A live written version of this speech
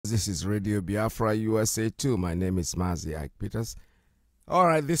This is Radio Biafra USA 2. My name is Mazi Iyke. All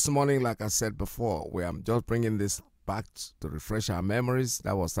right, this morning, like I said before, I'm just bringing this back to refresh our memories.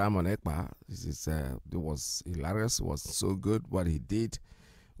 That was Simon Ekpa. It was hilarious. It was so good. What he did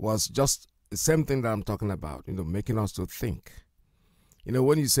was just the same thing that I'm talking about, making us to think.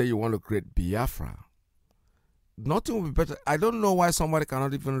 When you say you want to create Biafra, nothing will be better. I don't know why somebody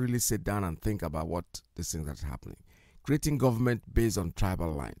cannot even really sit down and think about what this thing that's happening. Creating government based on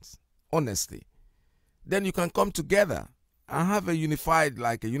tribal lines, honestly. Then you can come together and have a unified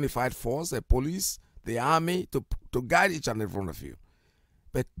force, a police, the army to guide each and every one of you.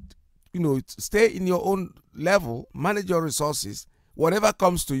 But, stay in your own level, manage your resources. Whatever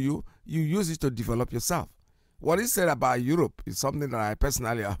comes to you, you use it to develop yourself. What is said about Europe is something that I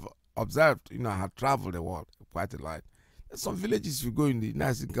personally have observed. I have traveled the world quite a lot. There's some villages you go in the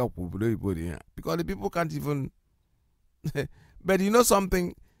nice because the people can't even. But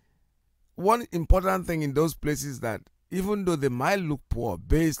something, one important thing in those places that even though they might look poor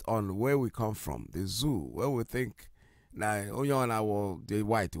based on where we come from, the zoo, where we think, the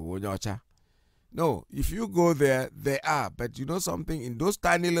white, no, if you go there, they are. But something, in those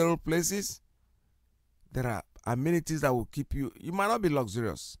tiny little places, there are amenities that will keep you. You might not be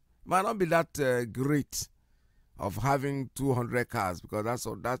luxurious. It might not be that great of having 200 cars, because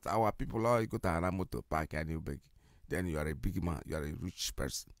that's our people. You go to Haramoto Park and you beg. Then you are a big man, you are a rich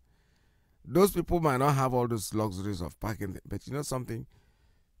person. Those people might not have all those luxuries of parking, but something?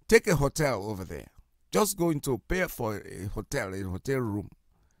 Take a hotel over there. Just go into pay for a hotel room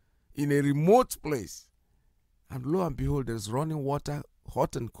in a remote place. And lo and behold, there's running water,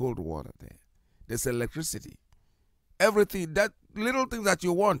 hot and cold water there. There's electricity. Everything, that little thing that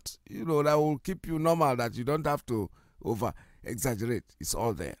you want, that will keep you normal, that you don't have to over-exaggerate. It's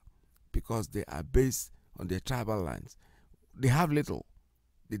all there because they are based on their tribal lines. They have little.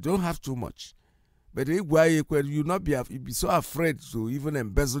 They don't have too much. But you not be so afraid to even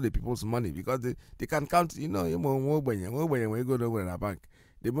embezzle the people's money because they can count, when you go over in a bank.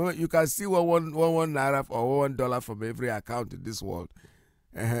 The moment you can see one naira or $1 from every account in this world.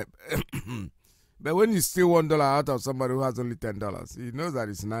 But when you steal $1 out of somebody who has only $10, he knows that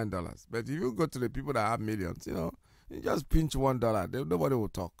it's $9. But if you go to the people that have millions, you just pinch $1, nobody will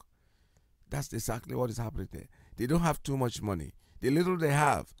talk. That's exactly what is happening there. They don't have too much money. The little they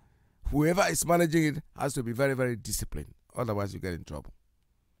have, whoever is managing it has to be very, very disciplined. Otherwise, you get in trouble.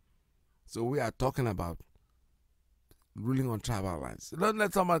 So we are talking about ruling on tribal lines. Don't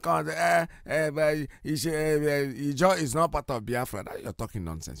let someone come and say, Ijo is not part of Biafra. That you're talking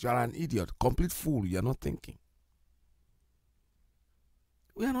nonsense. You are an idiot, complete fool. You're not thinking.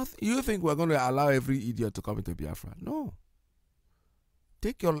 We are not. You think we're going to allow every idiot to come into Biafra? No.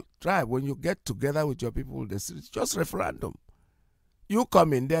 Take your tribe. When you get together with your people, it's just referendum. You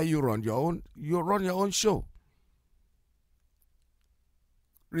come in there, you run your own show.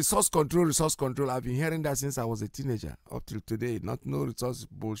 Resource control. I've been hearing that since I was a teenager up till today. No resource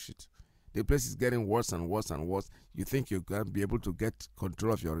bullshit. The place is getting worse and worse and worse. You think you're going to be able to get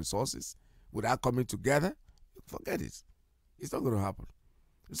control of your resources without coming together? Forget it. It's not going to happen.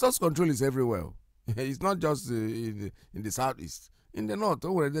 Resource control is everywhere. It's not just in the southeast. In the north, they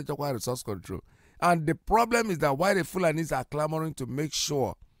require resource control. And the problem is that why the Fulanis are clamoring to make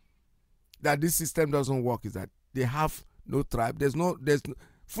sure that this system doesn't work is that they have no tribe.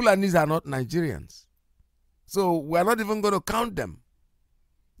 Fulanis are not Nigerians. So we're not even going to count them.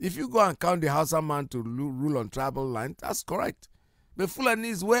 If you go and count the Hausa man to rule on tribal lines, that's correct. But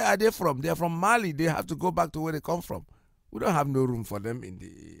Fulanis, where are they from? They're from Mali. They have to go back to where they come from. We don't have no room for them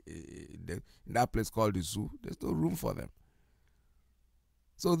in that place called the zoo. There's no room for them.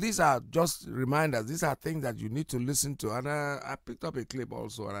 So these are just reminders. These are things that you need to listen to. And I picked up a clip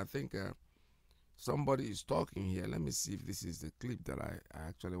also, and I think somebody is talking here. Let me see if this is the clip that I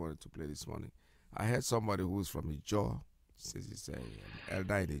actually wanted to play this morning. I heard somebody who's from Ijo, says he's an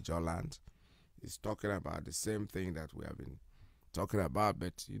elder in Ijo land. He's talking about the same thing that we have been talking about,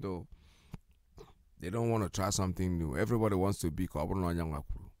 but they don't want to try something new. Everybody wants to be NNAMDI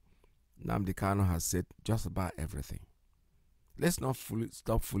Kanu has said just about everything. Let's not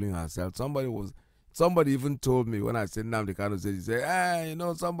stop fooling ourselves. Somebody even told me when I said NNAMDI Kanu said, he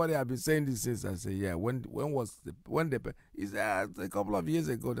said, somebody have been saying this since. I said, yeah. He said, a couple of years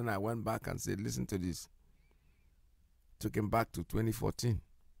ago. Then I went back and said, listen to this. Took him back to 2014.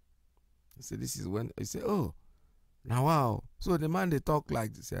 I said, this is when. He said, oh, now wow. So the man they talk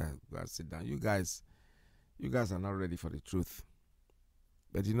like this. Yeah, go sit down. You guys are not ready for the truth.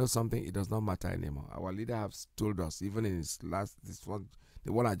 But you know something? It does not matter anymore. Our leader has told us, even in his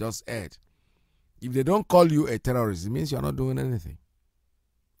the one I just aired, if they don't call you a terrorist, it means you're not doing anything.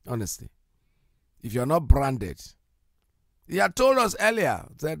 honestly. If you're not branded. He had told us earlier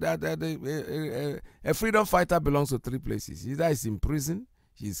that a freedom fighter belongs to 3 places. Either he's in prison,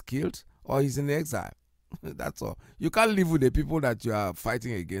 he's killed, or he's in exile. That's all. You can't live with the people that you are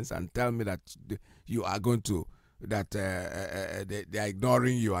fighting against and tell me that you are going to, that they are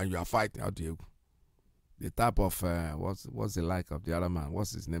ignoring you and you are fighting. How do you? The type of, what's the like of the other man?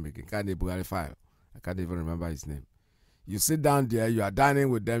 What's his name again? I can't even remember his name. You sit down there, you are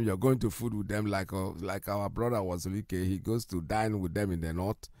dining with them, you're going to food with them like our brother Mazi Iyke. He goes to dine with them in the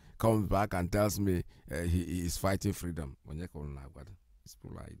north, comes back and tells me he is fighting freedom. It's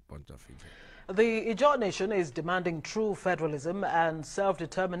like a bunch of idiots. The Ijaw nation is demanding true federalism and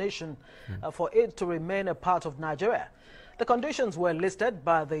self-determination for it to remain a part of Nigeria. The conditions were listed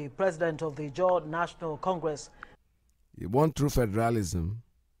by the president of the Ijaw National Congress. You want true federalism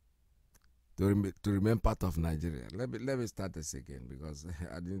to remain part of Nigeria. Let me start this again because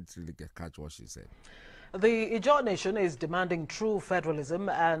I didn't really catch what she said. The Ijaw nation is demanding true federalism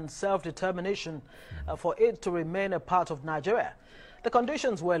and self-determination for it to remain a part of Nigeria. The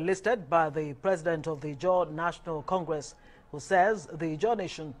conditions were listed by the president of the Ijaw National Congress, who says the Ijaw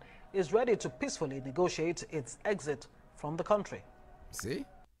nation is ready to peacefully negotiate its exit from the country. See?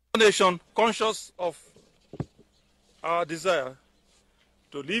 Nation conscious of our desire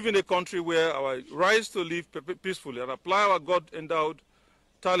to live in a country where our rights to live peacefully and apply our God-endowed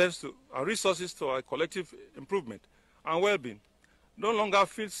talents to our resources to our collective improvement and well-being no longer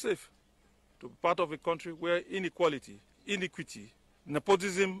feels safe to be part of a country where inequality, iniquity,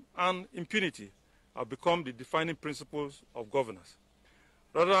 nepotism, and impunity have become the defining principles of governance.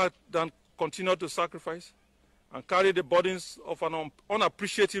 Rather than continue to sacrifice and carry the burdens of an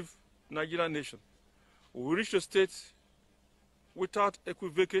unappreciative Nigerian nation, we reach a state without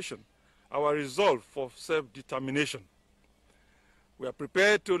equivocation our resolve for self-determination. We are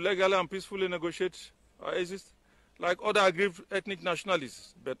prepared to legally and peacefully negotiate our exit like other aggrieved ethnic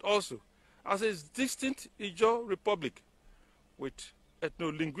nationalities, but also as a distinct Ijaw republic with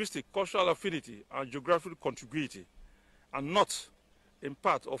ethno-linguistic, cultural affinity and geographical contiguity, and not in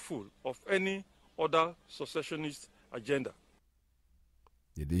part or full of any other secessionist agenda.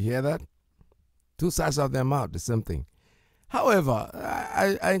 Did you hear that? 2 sides of their mouth, the same thing. However,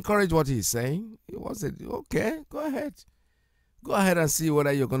 I encourage what he's saying. He was okay, go ahead. Go ahead and see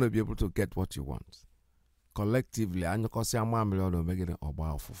whether you're going to be able to get what you want. Collectively,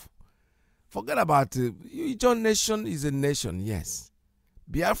 forget about it. Your nation is a nation, yes.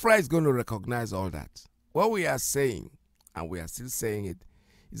 Biafra is going to recognize all that. What we are saying, and we are still saying it,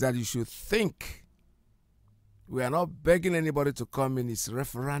 is that you should think. We are not begging anybody to come in. It's a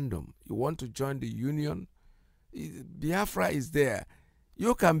referendum. You want to join the union? Biafra is there.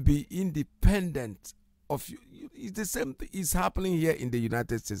 You can be independent of you. It's the same thing is happening here in the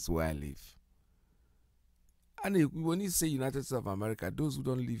United States where I live. And when you say United States of America, those who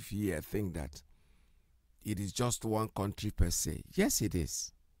don't live here think that it is just one country per se. Yes, it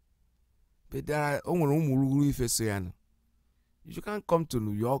is. But there are you can't come to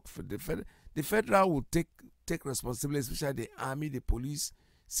New York. The federal will take responsibility, especially the army, the police,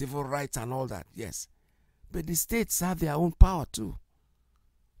 civil rights, and all that. Yes. But the states have their own power too.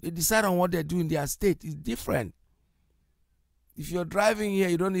 They decide on what they do in their state. It's different. If you're driving here,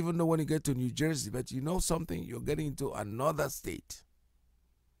 you don't even know when you get to New Jersey, but you know something, you're getting into another state.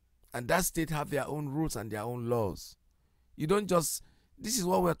 And that state have their own rules and their own laws. You don't just, this is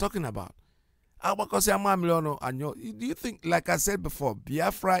what we're talking about. Do you think, like I said before,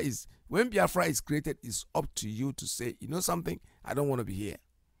 when Biafra is created, it's up to you to say, you know something, I don't want to be here.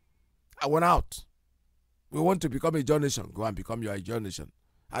 I want out. We want to become a Ijaw nation. Go and become your Ijaw nation.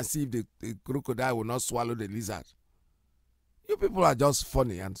 And see if the crocodile will not swallow the lizard. You people are just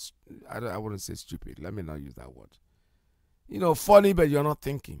funny and I wouldn't say stupid. Let me not use that word. You know, funny, but you're not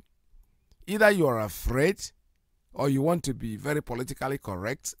thinking. Either you are afraid or you want to be very politically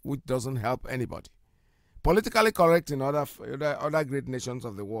correct, which doesn't help anybody. Politically correct in other great nations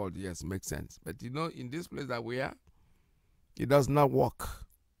of the world, yes, makes sense. But you know, in this place that we are, it does not work.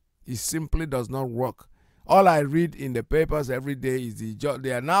 It simply does not work. All I read in the papers every day is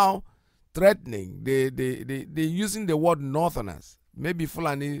they are now threatening. They're using the word Northerners. Maybe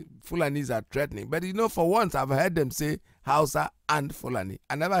Fulanis are threatening. But you know, for once, I've heard them say Hausa and Fulani.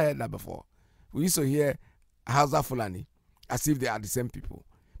 I never heard that before. We used to hear Hausa Fulani as if they are the same people.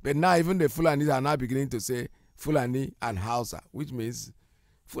 But now even the Fulanis are now beginning to say Fulani and Hausa, which means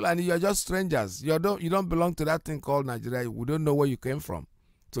Fulani, you're just strangers. You don't belong to that thing called Nigeria. We don't know where you came from.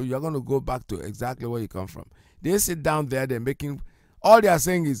 So you're going to go back to exactly where you come from. They sit down there, they're making, all they are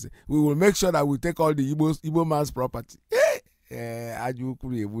saying is, we will make sure that we take all the Igbo man's property.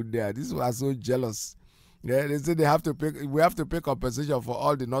 These were so jealous. Yeah, they say they have to pay. We have to pay compensation for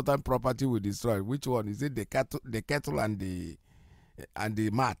all the northern property we destroyed. Which one is it? The kettle, and the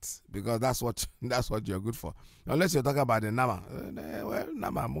mat, because that's what you're good for. Unless you're talking about the Nama. Well,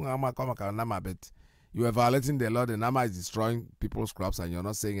 Nama, but you are violating the law. The Nama is destroying people's crops, and you're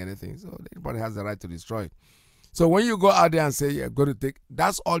not saying anything. So anybody has the right to destroy it. So when you go out there and say you're going to take,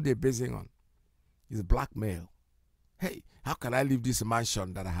 that's all they're basing on. Is blackmail. Hey, how can I leave this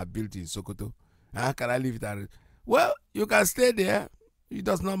mansion that I have built in Sokoto? How can I leave it? Well, you can stay there. It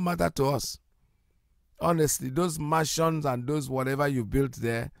does not matter to us. Honestly, those mansions and those whatever you built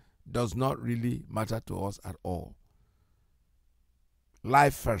there does not really matter to us at all.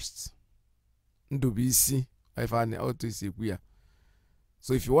 Life first. So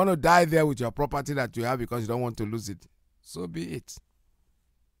if you want to die there with your property that you have because you don't want to lose it, so be it.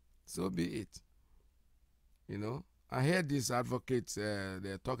 So be it. You know, I heard these advocates,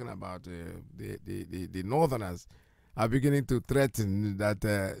 they're talking about the Northerners are beginning to threaten that.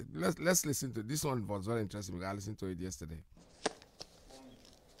 Let's listen to this one. Was very interesting. I listened to it yesterday.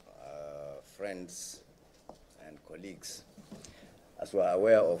 Friends and colleagues, as we are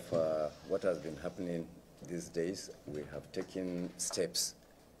aware of what has been happening these days, we have taken steps.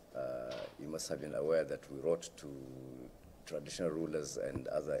 You must have been aware that we wrote to traditional rulers and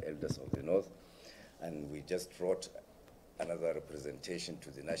other elders of the North, and we just wrote another representation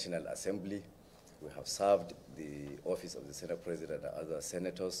to the National Assembly. We have served the office of the Senate President and other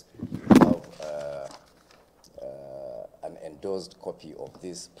senators. We have an endorsed copy of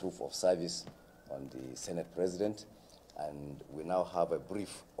this proof of service on the Senate President, and we now have a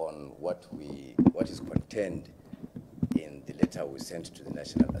brief on what is contained in the letter we sent to the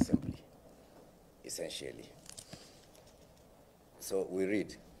National Assembly, essentially. So we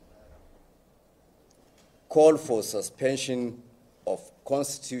read: call for suspension of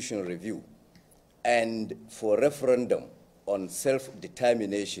constitutional review and for referendum on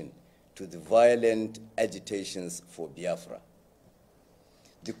self-determination to the violent agitations for Biafra.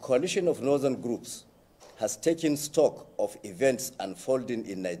 The coalition of northern groups has taken stock of events unfolding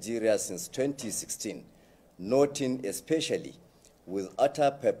in Nigeria since 2016, noting especially with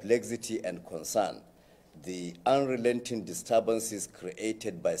utter perplexity and concern the unrelenting disturbances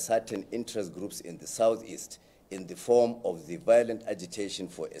created by certain interest groups in the southeast in the form of the violent agitation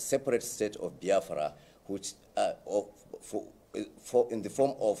for a separate state of Biafra, which in the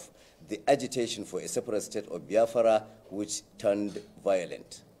form of the agitation for a separate state of Biafra, which turned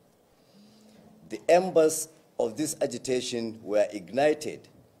violent. The embers of this agitation were ignited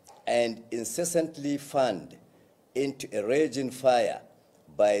and incessantly fanned into a raging fire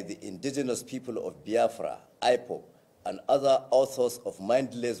by the indigenous people of Biafra, Ipob, and other authors of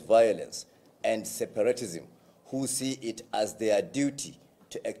mindless violence and separatism, who see it as their duty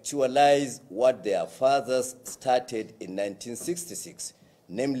to actualize what their fathers started in 1966,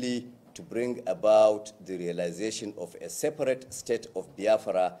 namely to bring about the realization of a separate state of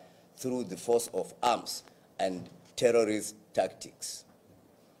Biafra through the force of arms and terrorist tactics.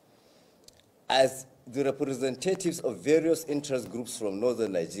 As the representatives of various interest groups from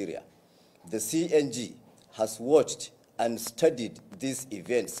northern Nigeria, the CNG has watched and studied these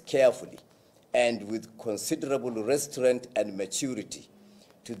events carefully and with considerable restraint and maturity,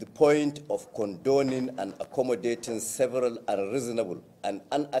 to the point of condoning and accommodating several unreasonable and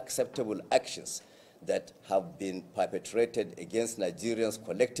unacceptable actions that have been perpetrated against Nigerians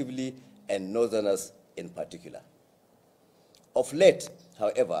collectively and Northerners in particular. Of late,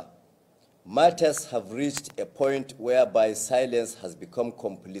 however, matters have reached a point whereby silence has become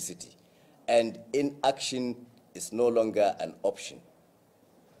complicity and inaction is no longer an option.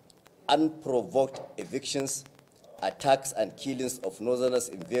 Unprovoked evictions, attacks and killings of Northerners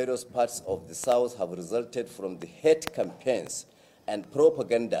in various parts of the South have resulted from the hate campaigns and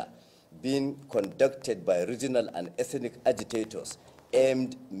propaganda being conducted by regional and ethnic agitators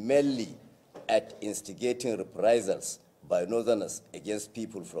aimed mainly at instigating reprisals by Northerners against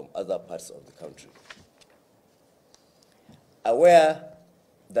people from other parts of the country. Aware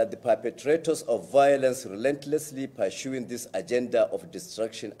that the perpetrators of violence relentlessly pursuing this agenda of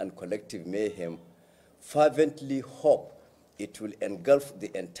destruction and collective mayhem fervently hope it will engulf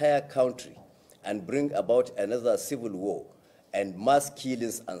the entire country and bring about another civil war and mass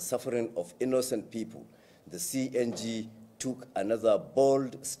killings and suffering of innocent people, the CNG took another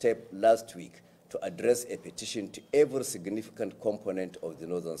bold step last week to address a petition to every significant component of the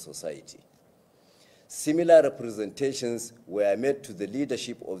Northern society. Similar representations were made to the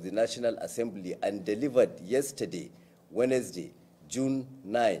leadership of the National Assembly and delivered yesterday, Wednesday, June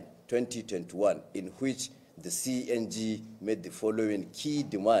 9, 2021, in which the CNG made the following key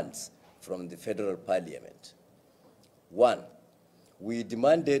demands from the Federal Parliament. 1. We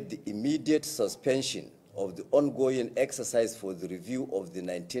demanded the immediate suspension of the ongoing exercise for the review of the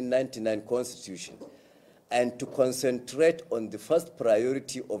 1999 Constitution and to concentrate on the first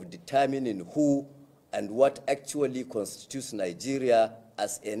priority of determining who and what actually constitutes Nigeria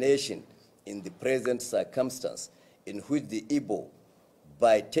as a nation in the present circumstance, in which the Ipob,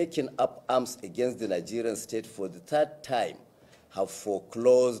 by taking up arms against the Nigerian state for the third time, have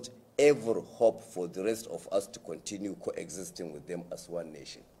foreclosed every hope for the rest of us to continue coexisting with them as one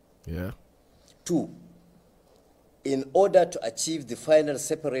nation. Yeah. 2, in order to achieve the final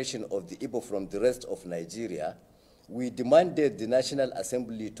separation of the Ipob from the rest of Nigeria, we demanded the National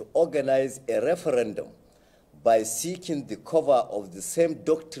Assembly to organize a referendum by seeking the cover of the same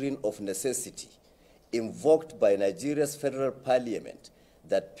doctrine of necessity invoked by Nigeria's federal parliament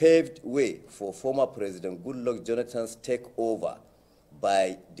that paved way for former President Goodluck Jonathan's takeover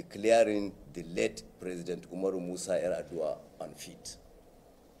by declaring the late President Umaru Musa Yar'Adua unfit.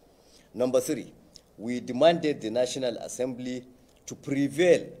 Number 3, we demanded the National Assembly to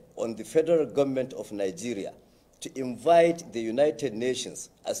prevail on the federal government of Nigeria to invite the United Nations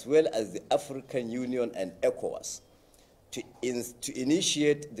as well as the African Union and ECOWAS to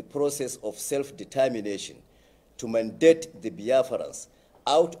initiate the process of self-determination, to mandate the Biafrans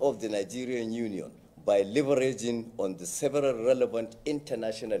out of the Nigerian Union by leveraging on the several relevant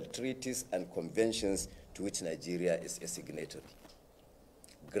international treaties and conventions to which Nigeria is a signatory.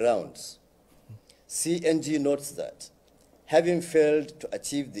 Grounds. CNG notes that, having failed to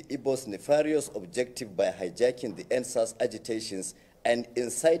achieve the Ibob's nefarious objective by hijacking the NSAS agitations and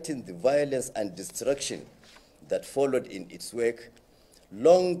inciting the violence and destruction that followed in its wake,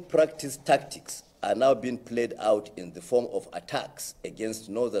 long-practiced tactics are now being played out in the form of attacks against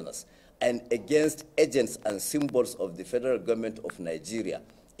Northerners and against agents and symbols of the federal government of Nigeria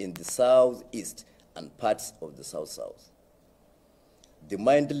in the southeast and parts of the south-south. The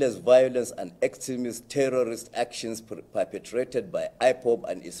mindless violence and extremist terrorist actions perpetrated by Ipob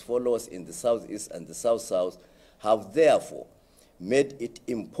and its followers in the southeast and the south-south have therefore made it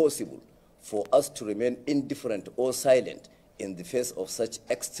impossible for us to remain indifferent or silent in the face of such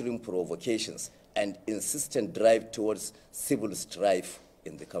extreme provocations and insistent drive towards civil strife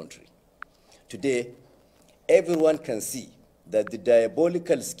in the country. Today, everyone can see that the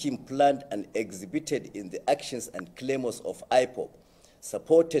diabolical scheme planned and exhibited in the actions and claims of Ipob,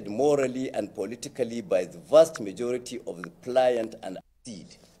 supported morally and politically by the vast majority of the pliant and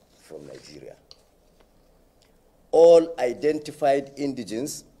seed from Nigeria. All identified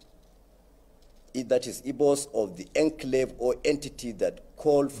indigents, that is Ibos of the enclave or entity that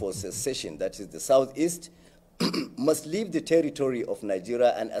called for secession, that is the southeast, must leave the territory of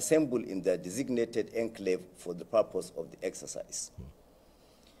Nigeria and assemble in their designated enclave for the purpose of the exercise.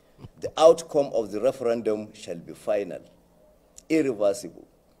 The outcome of the referendum shall be final, irreversible,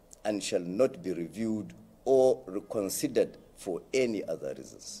 and shall not be reviewed or reconsidered for any other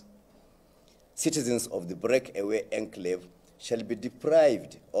reasons. Citizens of the breakaway enclave shall be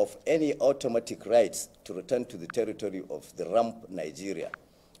deprived of any automatic rights to return to the territory of the rump Nigeria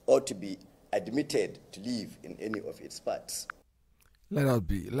or to be admitted to live in any of its parts.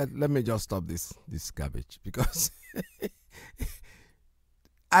 Let me just stop this garbage, because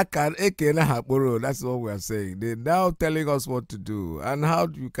that's what we are saying. They're now telling us what to do and how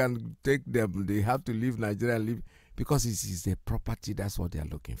you can take them. They have to leave Nigeria and leave because it is a property. That's what they are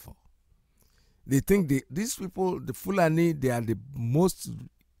looking for. They think these people, the Fulani, they are the most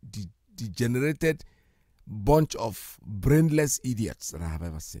degenerated bunch of brainless idiots that I have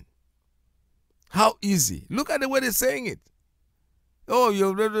ever seen. How easy. Look at the way they're saying it. Oh,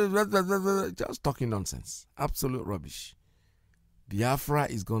 you're just talking nonsense. Absolute rubbish. Biafra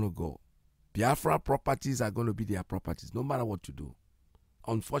is going to go. Biafra properties are going to be their properties, no matter what you do.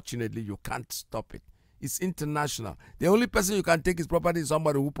 Unfortunately, you can't stop it. It's international. The only person you can take his property is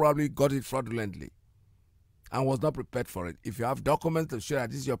somebody who probably got it fraudulently and was not prepared for it. If you have documents to show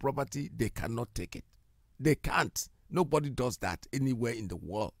that this is your property, they cannot take it. They can't. Nobody does that anywhere in the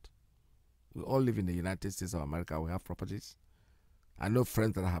world. We all live in the United States of America. We have properties. I know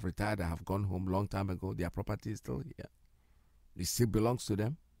friends that have retired, that have gone home a long time ago. Their property is still here. It still belongs to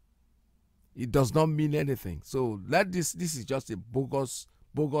them. It does not mean anything. So this is just a bogus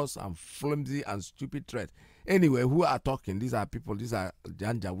and flimsy and stupid threat. Anyway, who are talking? These are people, these are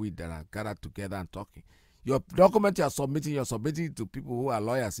Janjaweed that are gathered together and talking. Your document you're submitting to people who are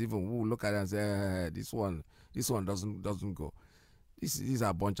lawyers, even who look at it and say, hey, this one doesn't go. These are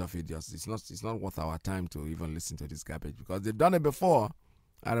a bunch of idiots. It's not worth our time to even listen to this garbage because they've done it before.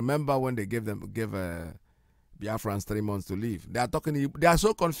 I remember when they gave Biafrans 3 months to leave. They are talking. They are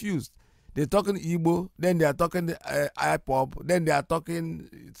so confused. They're talking Igbo, then they are talking Ipob, then they are talking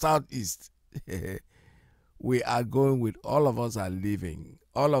Southeast. We are going with all of us are leaving.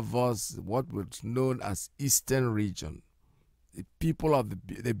 All of us, what was known as Eastern region. The people of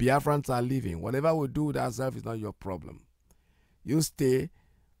the Biafrans are leaving. Whatever we do with ourselves is not your problem. You stay.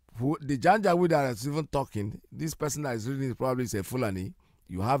 The Janjaweed that is even talking, this person that is reading is probably a Fulani.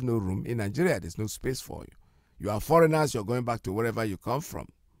 You have no room. In Nigeria, there's no space for you. You are foreigners, you're going back to wherever you come from.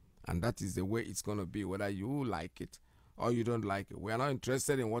 And that is the way it's going to be, whether you like it or you don't like it. We are not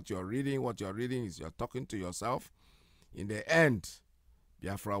interested in what you're reading. What you're reading is you're talking to yourself. In the end,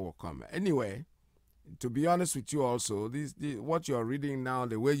 Biafra will come. Anyway, to be honest with you also, what you're reading now,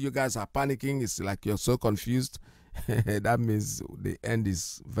 the way you guys are panicking is like you're so confused. That means the end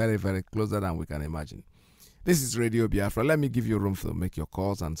is very, very closer than we can imagine. This is Radio Biafra. Let me give you room to make your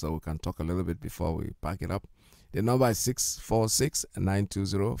calls, and so we can talk a little bit before we pack it up. The number is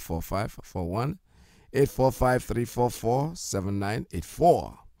 646-920-4541,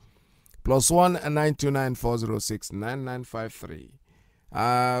 845-344-7984, +1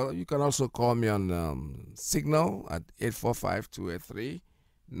 929-406-9953. You can also call me on Signal at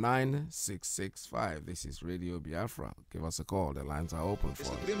 845-283-9665. This is Radio Biafra. Give us a call. The lines are open for us.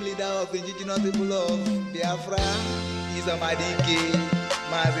 The supreme leader of the indigenous people of Biafra is Mazi Iyke,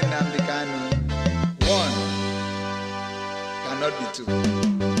 Mazi Kanu. One cannot be two.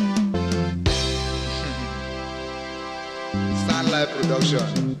 Sunlight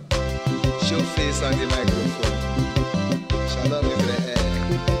production. Show face on the microphone. Shalom Israel.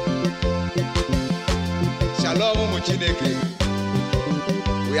 Shalom Muchineke.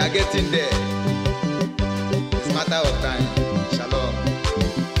 We are getting there. It's a matter of time. Shalom.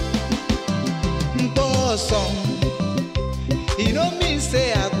 Bosom. You know me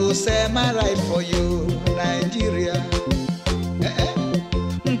say I go say my right for you, Nigeria.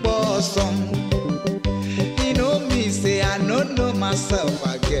 Bosom. You know me say I don't know myself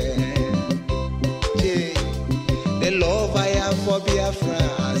again. Yeah. The love I have for Biafra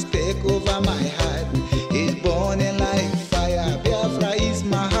has taken over my heart. It's burning like fire. Biafra is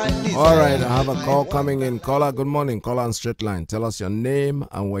my heart. All right, I have a call coming in. Caller, good morning. Caller on straight line. Tell us your name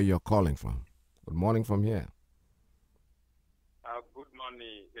and where you're calling from. Good morning from here. Good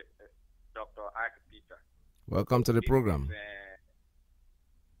morning, Dr. Ike Peter. Welcome to the program.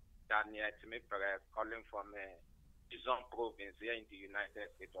 Daniel Timipere calling from Izon province here in the United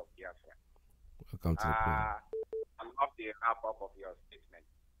States of Biafra. Welcome to the program. I love the wrap-up of your statement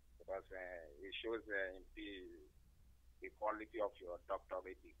because it shows the quality of your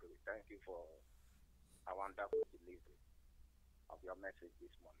doctorate degree. Thank you for a wonderful delivery of your message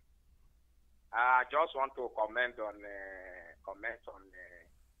this morning. I just want to comment on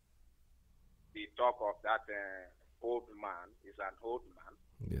the talk of that old man. Is an old man.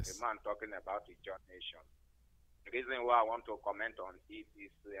 Yes. A man talking about the John nation. The reason why I want to comment on it is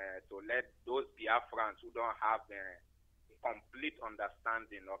to let those Biafrans who don't have a complete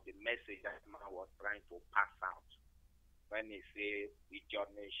understanding of the message that man was trying to pass out when he said the John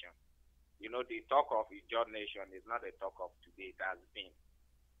nation. You know, the talk of the John nation is not a talk of today. It has been.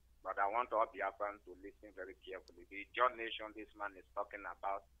 But I want all Biafrans to listen very carefully. The John nation this man is talking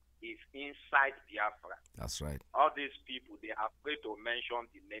about is inside Biafra. That's right. All these people, they are afraid to mention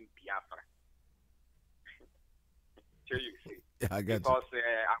the name Biafra. So you see. Yeah, I get because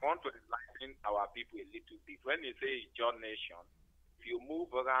I want to enlighten our people a little bit. When you say John nation, if you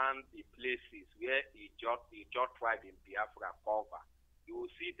move around the places where the Ijaw tribe in Biafra cover, you will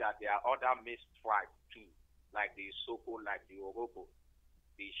see that there are other mixed tribes too, like the Soko, like the Orobo,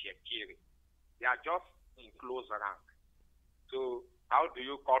 the Shekiri. They are just in close rank. So how do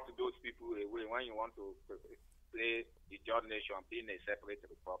you cut those people away when you want to say the Ijaw nation being a separate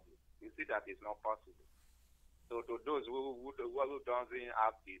republic? You see that it's not possible. So to those who doesn't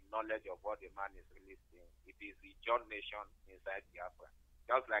have the knowledge of what the man is releasing, it is the Ijaw nation inside Biafra.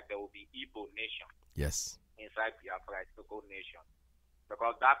 Just like there will be Igbo nation. Yes. Inside Biafra, Soko nation.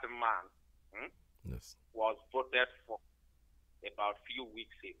 Because that man yes. was voted for about few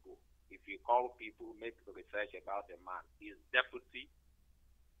weeks ago. If you call people, make research about the man, his deputy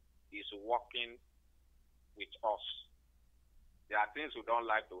is working with us. There are things we don't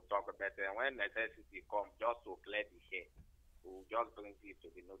like to talk about, and when necessity comes, just to clear the hair, we'll just bring it to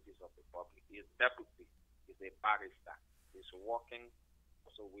the notice of the public. His deputy is a barrister. He's working,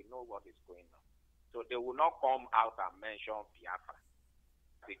 so we know what is going on. So they will not come out and mention Biafra.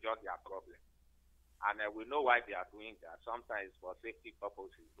 It's just their problem. And we know why they are doing that. Sometimes for safety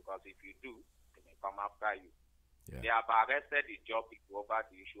purposes, because if you do, they may come after you. Yeah. They have arrested the job people over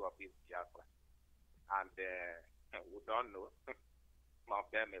the issue of this Biafra. and we don't know. Some of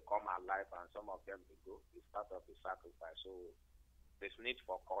them may come alive and some of them may go. It's part of the sacrifice. So there's need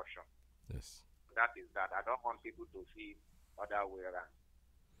for caution. Yes. That is that. I don't want people to see other way around.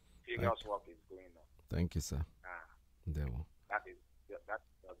 Serious work is going on. Thank you, sir. That is just that.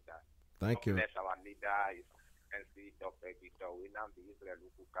 Thank you. Bless our leader, His Excellency Dr. NNAMDI'S,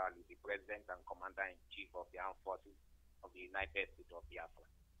 the President and Commander-in-Chief of the Armed Forces of the United States of Biafra.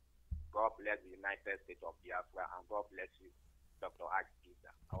 God bless the United States of Biafra, and God bless you, Dr. Akita,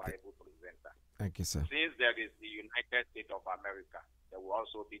 our able presenter. Thank you, sir. Since there is the United States of America, there will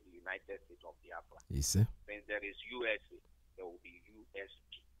also be the United States of Biafra. Yes, sir. Since there is USA, there will be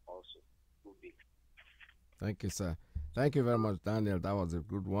USP also. Too big. Thank you, sir. Thank you very much, Daniel. That was a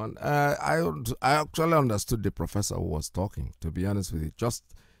good one. I actually understood the professor who was talking, to be honest with you. Just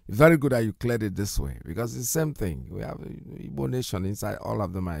very good that you cleared it this way, because it's the same thing. We have Igbo nation inside, all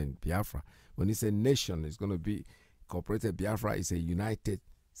of them are in Biafra. When you say nation, it's going to be incorporated. Biafra is a United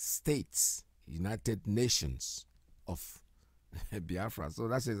States, United Nations of Biafra. So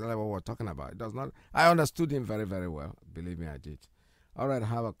that's exactly what we're talking about. It does not. I understood him very, very well. Believe me, I did. All right, I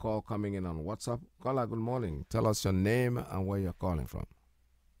have a call coming in on WhatsApp. Caller, good morning. Tell us your name and where you're calling from.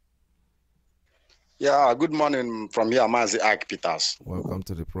 Yeah, good morning from here, Mazi Iyke. Welcome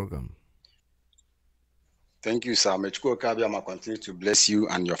to the program. Thank you, sir. May Chukwu continue to bless you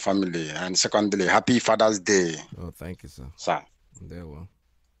and your family. And secondly, happy Father's Day. Oh, thank you, sir. Sir. There we go.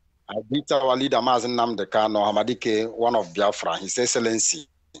 I greet our leader, Mazi Iyke, one of Biafra, His Excellency,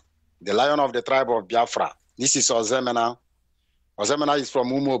 the Lion of the tribe of Biafra. This is Ozemena. Ozemena is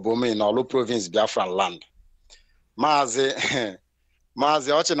from Umobome in Olu province, Biafran land. Mazi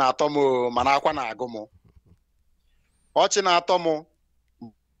Ochi na atomo manakwa na agomo. Ochi na atomo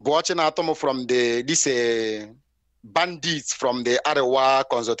from this bandits from the Arewa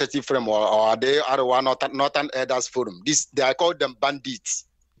Consultative Framework or the Arewa Northern Elders Forum. They are called them bandits.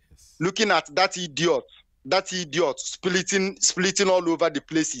 Yes. Looking at that idiot splitting all over the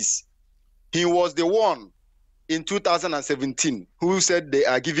places. He was the one in 2017 who said they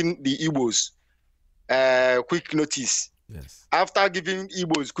are giving the Igbos quick notice. Yes. After giving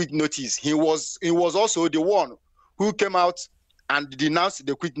Igbos quick notice, he was also the one who came out and denounced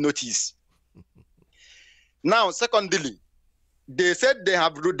the quick notice. Now, secondly, they said they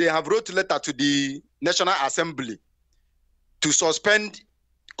have wrote a letter to the National Assembly to suspend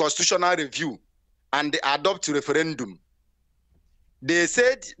constitutional review and adopt referendum. They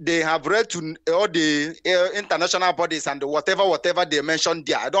said they have read to all the international bodies and whatever they mentioned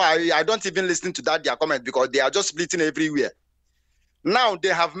there. I don't even listen to their comment because they are just splitting everywhere. Now they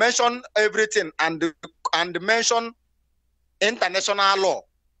have mentioned everything and mentioned international law.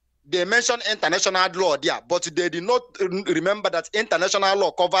 They mentioned international law there, but they did not remember that international law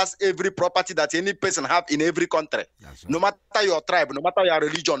covers every property that any person have in every country. Right. No matter your tribe, no matter your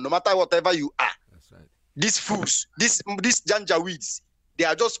religion, no matter whatever you are. That's right. These fools, these janjaweeds, they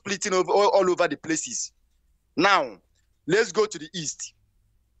are just splitting all over the places. Now, let's go to the east.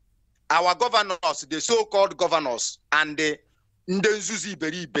 Our governors, the so-called governors, and the Ndenzuzi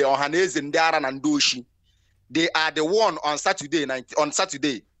Beribe, Ohaneze, Ndara, and Ndoshi, they are the one on Saturday,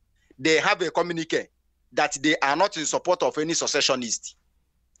 they have a communique that they are not in support of any secessionist.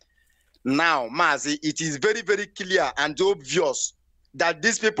 Now, Mazi, it is very, very clear and obvious that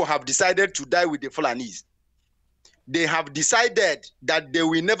these people have decided to die with the Fulanis. They have decided that they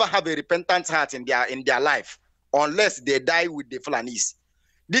will never have a repentant heart in their life unless they die with the Fulanis.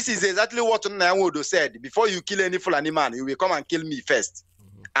 This is exactly what Nnayamodo said. Before you kill any Fulani man, you will come and kill me first.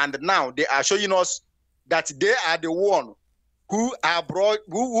 Mm-hmm. And now they are showing us that they are the one who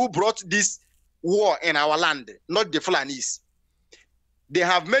brought this war in our land, not the Fulanis. They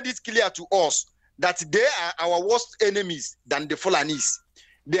have made it clear to us that they are our worst enemies than the Fulanis.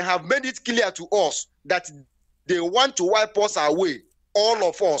 They have made it clear to us that they want to wipe us away, all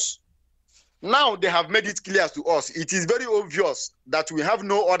of us. Now they have made it clear to us. It is very obvious that we have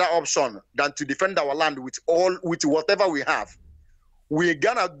no other option than to defend our land with whatever we have. We're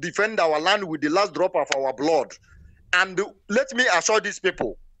gonna defend our land with the last drop of our blood. And let me assure these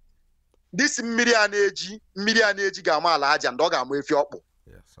people, this Mirianeji Gamala and Dogam Efiopo.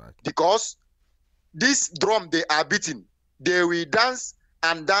 Yes, right. Because this drum they are beating, they will dance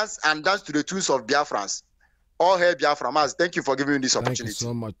and dance and dance to the tunes of Biafrans. All hail Biafrans. Thank you for giving me this opportunity. Thank you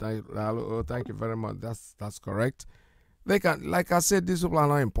so much. Thank you very much. That's correct. They can, like I said, these people are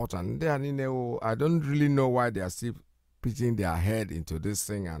not important. They are I don't really know why they are still pitching their head into this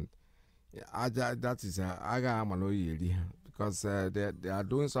thing, and that is because they are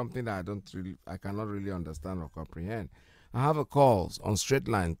doing something that I cannot really understand or comprehend. I have a call on straight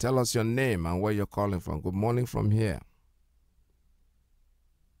line. Tell us your name and where you're calling from. Good morning from here.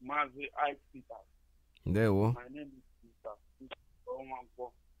 Mazi Iyke. There we My name is Peter.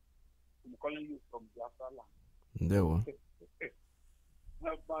 I'm calling you from Biafra land. There we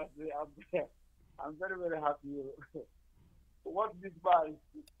I'm very, very happy. What this bar is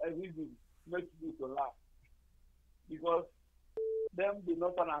a reason makes me to laugh. Because them, the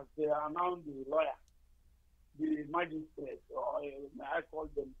Northerners, they are now the lawyer, the magistrate, or may I call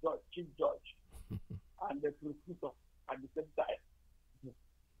them judge, chief judge, and the prosecutor at the same time.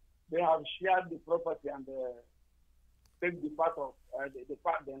 They have shared the property and take the part of the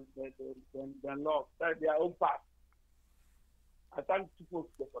part, the law, their own part. I thank people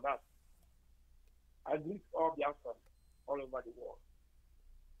for that. I greet all Biafrans all over the world,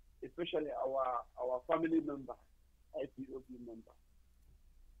 especially our family members, Ipob members.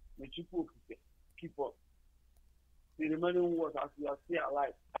 May people keep us. The remaining words as we are still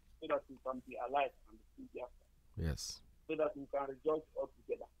alive, so that we can be alive and be Biafra. Yes. So that we can rejoice all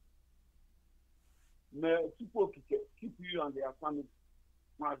together. May people keep you and their family,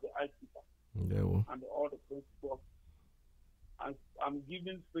 Mazi Iyke, and all the principals. And I'm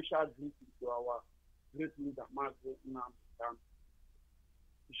giving special greetings to our great leader, Mazi NNAMDI'S.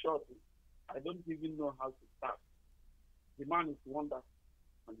 Shortly, I don't even know how to start. The man is wonderful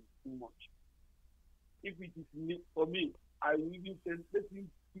and it's too much. If it is me, for me, I will even say, let him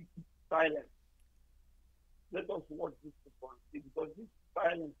keep silent. Let us watch this one, because this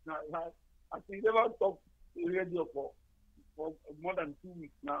silence now, I think never talked to the radio for more than 2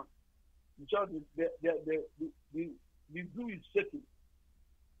 weeks now. Because the zoo is shaking.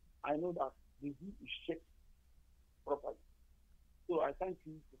 I know that the zoo is shaking properly. So I thank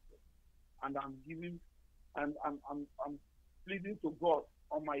you, and I'm giving, and I'm pleading to God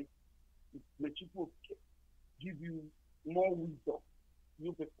Almighty, may people give you more wisdom,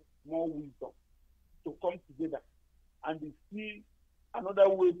 you people, more wisdom to come together and see another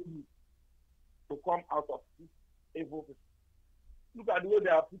way to come out of this evil. Look at the way they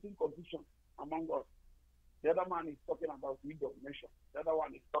are putting confusion among us. The other man is talking about middle nation. The other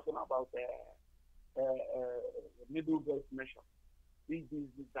one is talking about middle belt nation. This,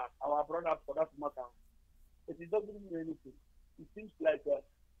 that. Our brothers, for that matter, but it doesn't mean anything. It seems like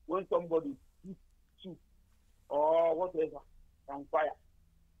when somebody puts soup or whatever on fire,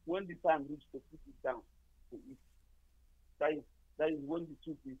 when the time reaches to put it down to eat, that is when the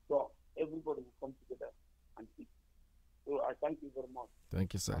soup is done. Everybody will come together and eat. So I thank you very much.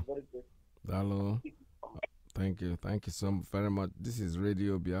 Thank you, sir. I'm very grateful. Hello. Thank you. Thank you so very much. This is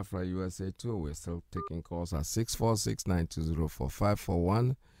Radio Biafra USA 2. We're still taking calls at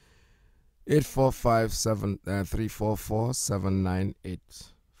 646-920-4541,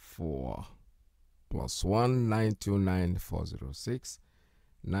 845-344-7984,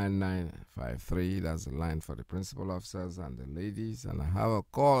 +1-929-406-9953. That's the line for the principal officers and the ladies. And I have a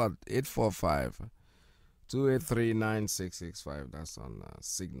call at 845-283-9665. That's on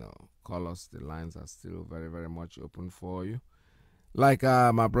Signal. Call us. The lines are still very, very much open for you. Like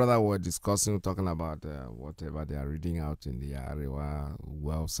my brother were discussing, talking about whatever they are reading out in the Arewa,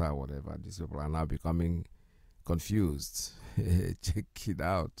 Welsa, whatever. These people are now becoming confused. Check it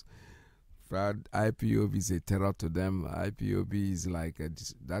out. Ipob is a terror to them. Ipob is like,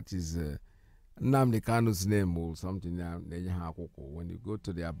 that is Nnamdi Kanu's name or something. When you go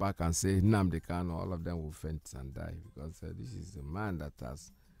to their back and say Nnamdi Kanu, all of them will faint and die, because this is a man that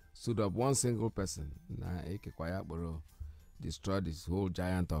has stood up, one single person, destroyed this whole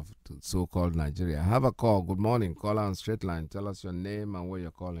giant of so-called Nigeria. I have a call. Good morning. Call on straight line. Tell us your name and where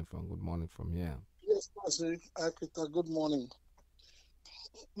you're calling from. Good morning from here. Yes, Mazi Iyke. Good morning.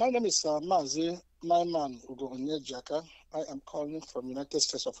 My name is Mazi Iyke. I am calling from United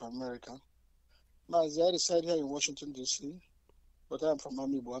States of America. Mazi, I reside here in Washington, D.C., but I am from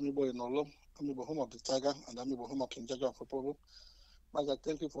Amibo in Olo, Amibo, home of the Tiger, and Amibo, home of King Jaja of Ipob. Mazi,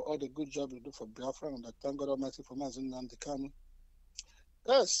 thank you for all the good job you do for Biafra, and I thank God Almighty for Mazi Nnamdi Kanu.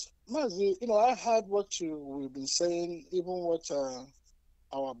 Yes, Mazi, I heard what we've been saying, even what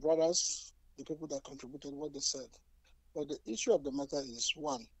our brothers, the people that contributed, what they said. But the issue of the matter is,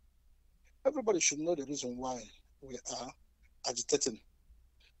 one, everybody should know the reason why we are agitating.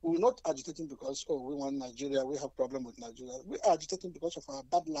 We're not agitating because, we want Nigeria, we have problem with Nigeria. We are agitating because of our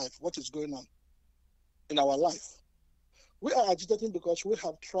bad life, what is going on in our life. We are agitating because we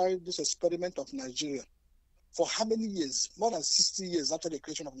have tried this experiment of Nigeria for how many years? More than 60 years after the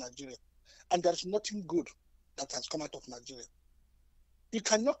creation of Nigeria. And there's nothing good that has come out of Nigeria. You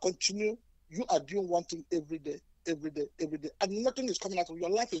cannot continue. You are doing one thing every day, and nothing is coming out of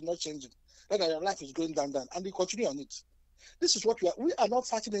your life is not changing. Rather, your life is going down, and you continue on it. This is what we are not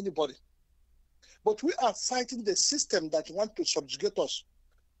fighting anybody. But we are fighting the system that wants to subjugate us,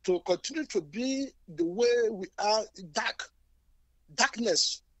 to continue to be the way we are,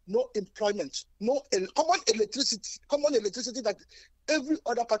 darkness, no employment, no common electricity that every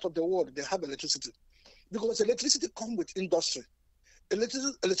other part of the world, they have electricity. Because electricity comes with industry.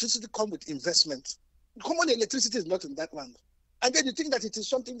 Electricity comes with investment. Common electricity is not in that land. And then you think that it is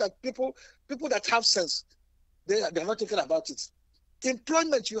something that people that have sense, they're not thinking about it.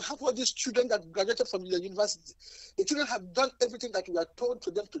 Employment, you have all these children that graduated from the university. The children have done everything that we are told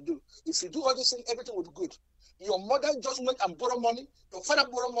to them to do. If you do all this thing, everything will be good. Your mother just went and borrowed money. Your father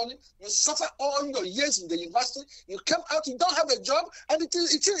borrowed money. You suffer all your years in the university. You come out, you don't have a job, and it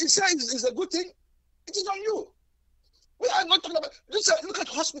is a good thing. It is on you. We are not talking about, look at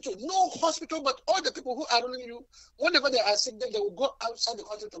hospital. No hospital, but all the people who are running you, whenever they are sick, then they will go outside the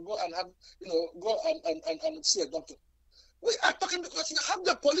country to go and have, go and see a doctor. We are talking because you have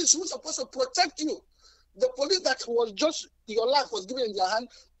the police who is supposed to protect you. The police that was just, your life was given in their hand,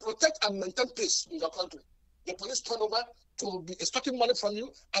 protect and maintain peace in your country. The police turn over to be extorting money from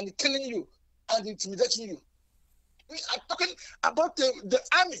you and killing you and intimidating you. We are talking about the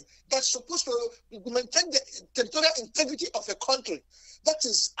army that's supposed to maintain the territorial integrity of a country. That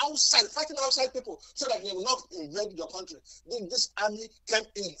is outside, fighting outside people so that they will not invade your country. Then this army came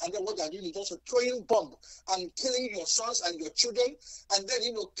in, and then what they're doing is also throwing bomb and killing your sons and your children, and then,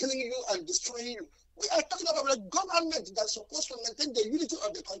 killing you and destroying you. We are talking about a government that's supposed to maintain the unity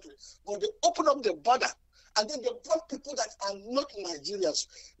of the country, but they open up the border. And then they brought people that are not Nigerians.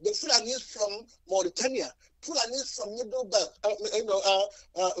 The Fulanis from Mauritania, Fulanis from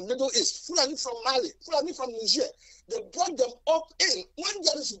Middle East, Fulani from Mali, Fulani from Niger. They brought them up in. When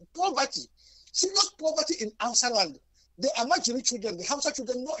there is poverty, serious poverty in outside land, the Amajiri children, the Hausa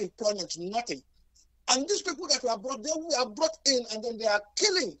children, no employment, nothing. And these people that were brought, they were brought in, and then they are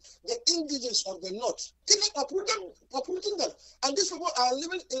killing the indigenous of the north, uprooting them. And these people are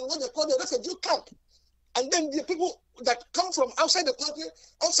living in what they call the refugee camp. And then the people that come from outside the country,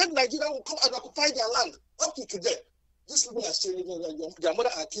 outside Nigeria, will come and occupy their land. Up to today, these people are still living. Their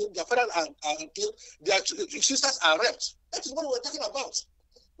mother are killed, their father are killed, their sisters are raped. That is what we're talking about.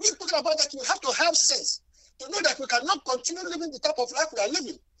 We're talking about that we have to have sense to know that we cannot continue living the type of life we are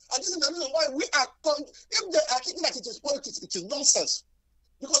living. And this is the reason why we are, if they are thinking that it is politics, it is nonsense.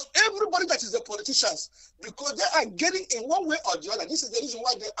 Because everybody that is the politicians, because they are getting in one way or the other, this is the reason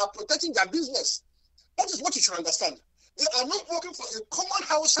why they are protecting their business. That is what you should understand. They are not working for a common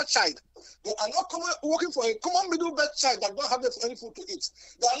Hausa child. They are not working for a common middle belt child that don't have any food to eat.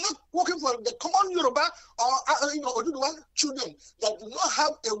 They are not working for the common Yoruba or Oduduwa children that do not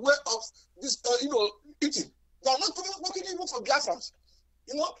have a way of this, eating. They are not working even for Biafrans.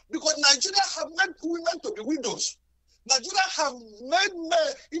 Because Nigeria have made women to be widows. Nigeria have made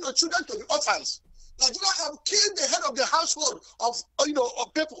children to be orphans. Nigeria have killed the head of the household of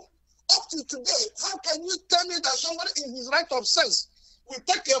people. Up to today, how can you tell me that somebody in his right of sense will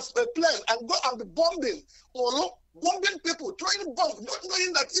take a plane and go and be bombing people, throwing bombs, not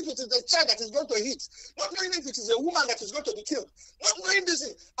knowing that if it is a child that is going to hit, not knowing if it is a woman that is going to be killed, not knowing this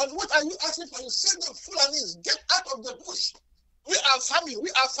thing. And what are you asking for? You say the Fulanis, get out of the bush. We are farming, we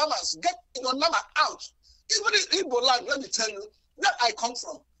are farmers. Get your number out. Even in Igbo land, let me tell you, where I come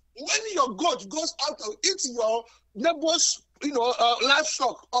from, when your goat goes out to eat your neighbor's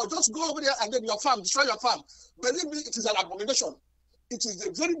livestock, or just go over there and then destroy your farm. Believe me, it is an abomination. It is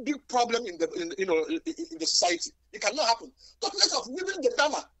a very big problem in the society. It cannot happen. Talk less of leaving the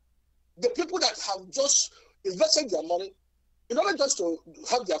Dama, the people that have just invested their money in order just to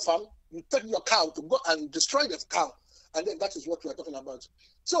have their farm. You take your cow to go and destroy the cow, and then that is what we are talking about.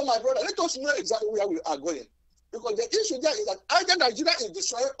 So, my brother, let us know exactly where we are going, because the issue there is that either Nigeria is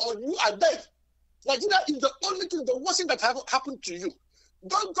destroyed or you are dead. Nigeria is the only thing, the worst thing that happened to you.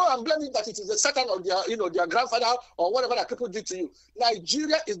 Don't go and blame it that it is the Satan or their grandfather or whatever that people did to you.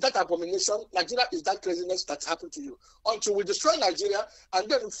 Nigeria is that abomination. Nigeria is that craziness that happened to you. Until we destroy Nigeria and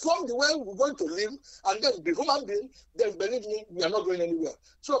then from the way we're going to live and then be human being, then believe me, we are not going anywhere.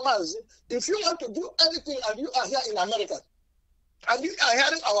 So, Mazi, if you want to do anything and you are here in America, and you are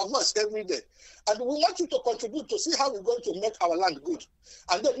hearing our voice every day, and we want you to contribute to see how we're going to make our land good.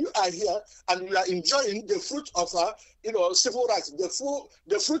 And then you are here and you are enjoying the fruit of our, civil rights, the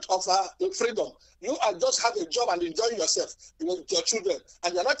fruit of our freedom. You are just have a job and enjoying yourself with your children,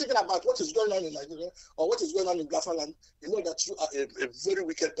 and you're not thinking about what is going on in Nigeria or what is going on in Biafra land. You know that you are a very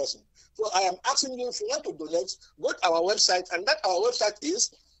wicked person. So I am asking you, if you want to donate, go to our website, and that our website is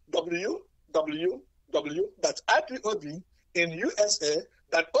www.ipob.org/donate, www.ipob.org/donate.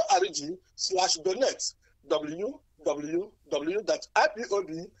 www.ipob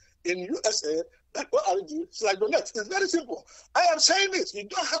in USA.org/donate. It's very simple. I am saying it. You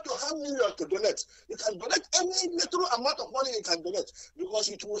don't have to have millions to donate. You can donate any little amount of money you can donate, because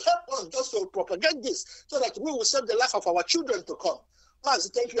it will help us just to propagate this so that we will save the life of our children to come. Mazi,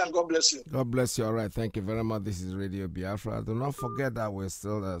 thank you and God bless you. God bless you. All right. Thank you very much. This is Radio Biafra. Do not forget that we're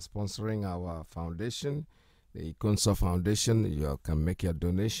still sponsoring our foundation, the Ikonso Foundation. You can make your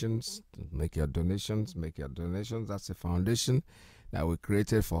donations. Make your donations. That's a foundation that we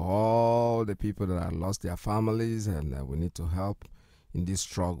created for all the people that have lost their families, and we need to help in this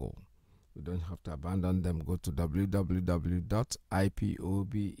struggle. We don't have to abandon them. Go to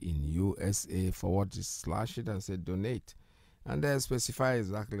www.ipobinUSA/ and say donate. And then specify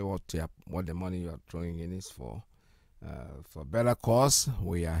exactly what the money you are throwing in is for. For better cause,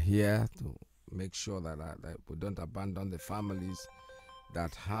 we are here to make sure that we don't abandon the families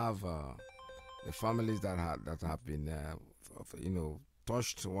that have have been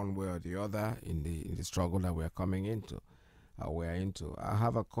touched one way or the other in the struggle that we are coming into. I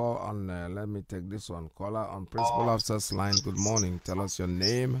have a call on. Let me take this one. Caller on Principal Officer's line. Good morning. Tell us your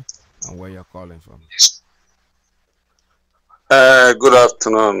name and where you're calling from. Good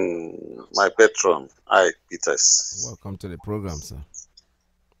afternoon, my patron, Ike Peters. Welcome to the program, sir.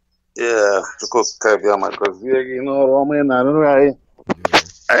 Yeah,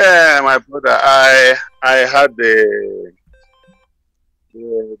 my brother, I had the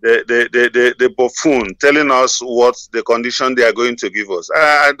buffoon telling us what the condition they are going to give us.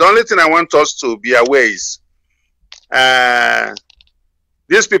 The only thing I want us to be aware is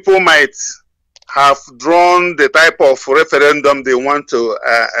these people might have drawn the type of referendum they want to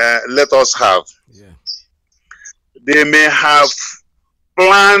let us have. Yeah. They may have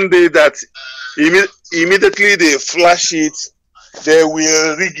planned it that immediately they flash it, they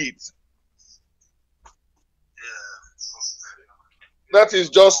will rig it. That is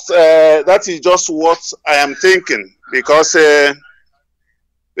just what I am thinking, because the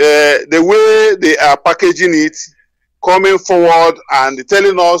way they are packaging it, coming forward and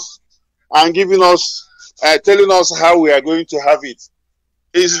telling us and giving us, telling us how we are going to have it,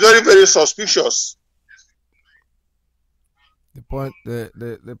 is very, very suspicious. The point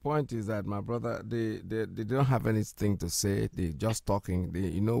is that, my brother, they don't have anything to say. They just talking.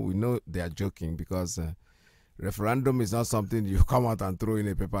 We know they are joking, because referendum is not something you come out and throw in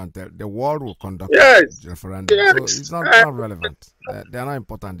a paper and tell. The world will conduct referendum. Yes. So it's not relevant. They are not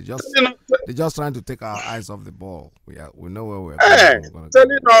important. They're just trying to take our eyes off the ball. We know where we're going.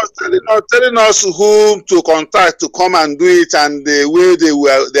 Telling us who to contact to come and do it, and the way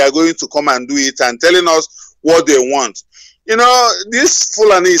they are going to come and do it, and telling us what they want. These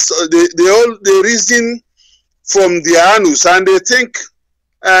Fulanis, they reason from their anus, and they think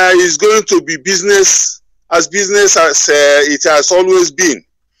it's going to be business as it has always been.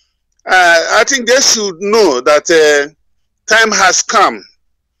 I think they should know that time has come.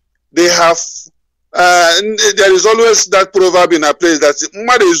 They have, there is always that proverb in a place that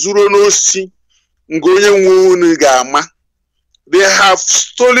they have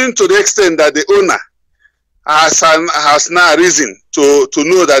stolen to the extent that the owner has now reason to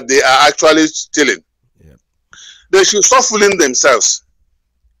know that they are actually stealing. Yep. They should stop fooling themselves.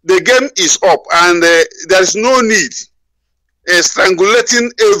 The game is up, and there is no need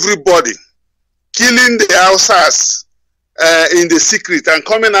strangulating everybody, killing the outsiders in the secret, and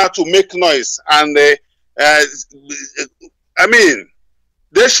coming out to make noise. And they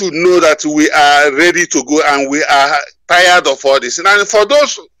should know that we are ready to go, and we are tired of all this. And for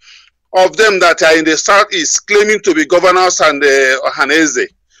those of them that are in the southeast claiming to be governors and Ohaneze,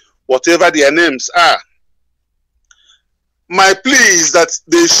 whatever their names are, my plea is that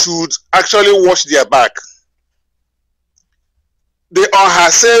they should actually watch their back. The Oha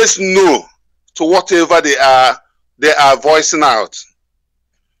says no to whatever they are voicing out,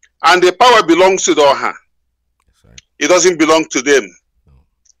 and the power belongs to the Oha. It doesn't belong to them.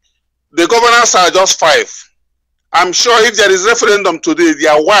 The governors are just 5. I'm sure if there is referendum today,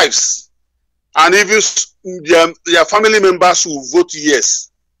 their wives and even their family members will vote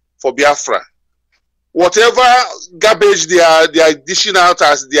yes for Biafra. Whatever garbage they are dishing out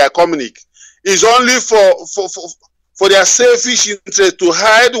as their communique is only for their selfish interest to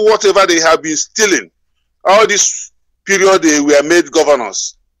hide whatever they have been stealing all this period they were made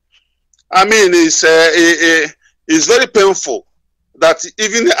governors. It's very painful that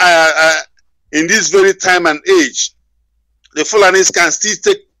even in this very time and age, the Fulanis can still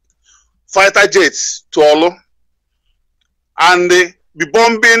take fighter jets to Olo and be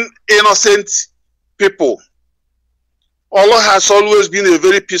bombing innocent people. Olo has always been a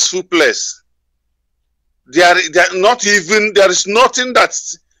very peaceful place. there is nothing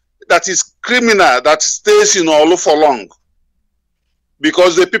that is criminal that stays in Olu for long,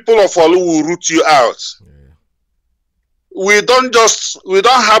 because the people of Olu will root you out. We don't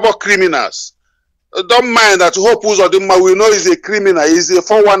harbor criminals. Don't mind that Hope Uzodinma we know is a criminal, he's a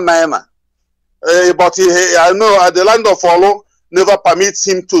 419er. But I know at the land of Olu never permits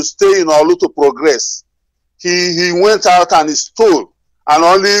him to stay in Olu to progress. He went out and he stole and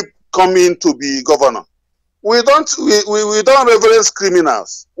only come in to be governor. We don't reverence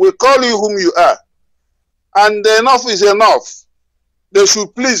criminals. We call you whom you are. And enough is enough. They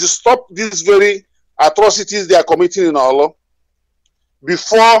should please stop these very atrocities they are committing in Olu.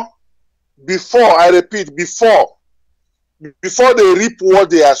 Before, I repeat, before they reap what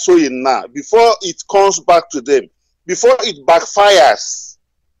they are sowing now, before it comes back to them, before it backfires,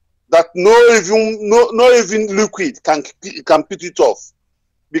 that no even liquid can pit it off,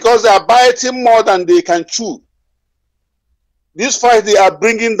 because they are biting more than they can chew. This fight they are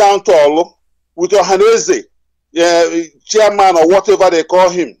bringing down to Olu with Ohaneze, chairman or whatever they call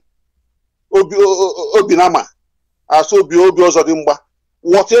him, Obinama, Ozodimba,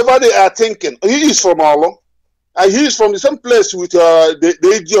 whatever they are thinking, he is from Olu, and he is from the same place with the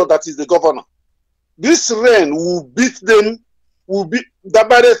idiot that is the governor. This rain will beat them. That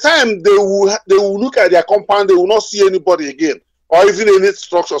by the time they will look at their compound, they will not see anybody again, or even any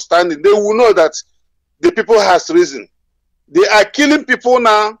structure standing. They will know that the people has risen. They are killing people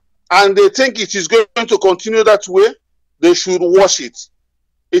now, and they think it is going to continue that way. They should watch it.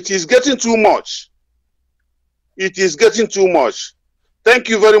 It is getting too much. It is getting too much. Thank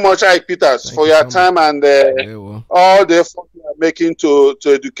you very much, Ike Peters, for your time and all the effort you are making to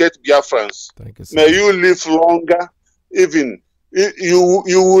educate Biafrans. Thank you, sir. May you live longer. Even you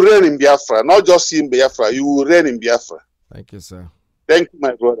will reign in Biafra, not just in Biafra. You will reign in Biafra. Thank you, sir. Thank you,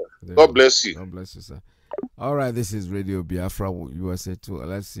 my brother. God bless you. God bless you, sir. All right, this is Radio Biafra USA 2.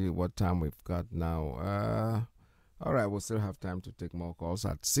 Let's see what time we've got now. All right, we'll still have time to take more calls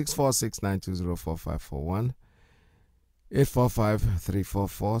at 646-920-4541.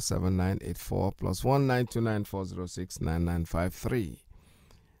 845-344-7984 plus 1929406-9953.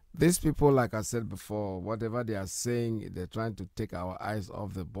 These people, like I said before, whatever they are saying, they're trying to take our eyes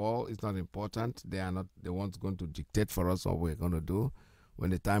off the ball. It's not important. They are not the ones going to dictate for us what we're going to do. When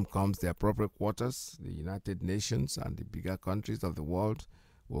the time comes, the appropriate quarters, the United Nations and the bigger countries of the world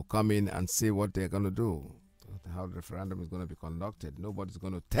will come in and say what they're going to do, how the referendum is going to be conducted. Nobody's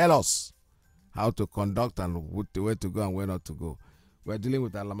going to tell us how to conduct and where to go and where not to go. We're dealing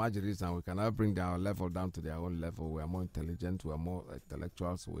with Alamajiris, and we cannot bring our level down to their own level. We are more intelligent, we are more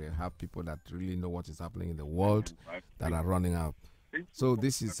intellectuals, we have people that really know what is happening in the world that are running out. So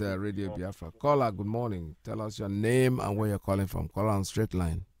this is Radio Biafra. Caller, good morning. Tell us your name and where you're calling from. Call on straight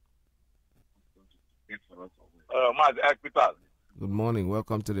line. Mazi Iyke. Good morning.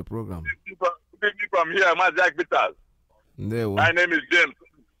 Welcome to the program. From here, Mazi Iyke. My name is James.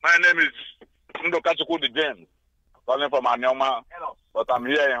 My name is Ndokachukwu James. Calling from Anyoma, but I'm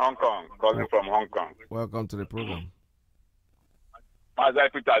here in Hong Kong, calling from Hong Kong. Welcome to the program. Mazi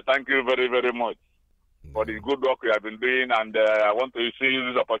Iyke, thank you very, very much for the good work we have been doing, and I want to use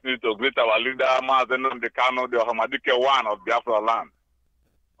this opportunity to greet our leader, Mazi Kanu, the Hamadike one of Biafra land.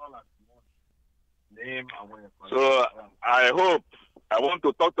 So I want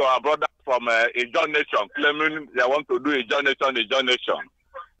to talk to our brother from Ijaw Nation, claiming they want to do Ijaw Nation.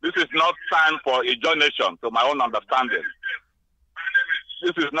 This is not time for Ijaw Nation, to my own understanding.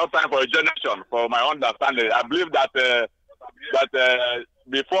 This is not time for Ijaw Nation, for my own understanding. I believe that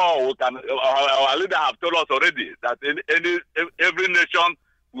before we can, our leader have told us already that every nation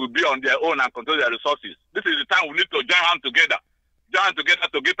will be on their own and control their resources. This is the time we need to join hands together to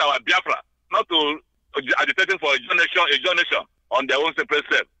get our Biafra, not to agitating for Ijaw Nation on their own separate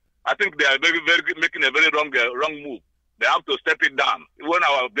self. I think they are making a very wrong move. They have to step it down. When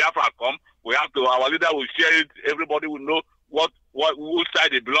our Biafra come, our leader will share it. Everybody will know whose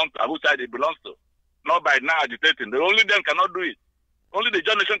side it belongs to and whose side it belongs to. Not by now agitating. Only them cannot do it. Only the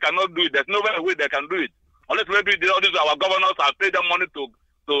generation cannot do it. There's no way they can do it. Unless maybe all these our governors have paid them money to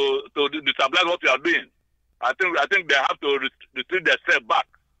destabilize what we are doing. I think they have to retreat themselves back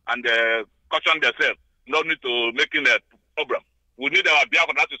and caution themselves. No need to making a problem. We need our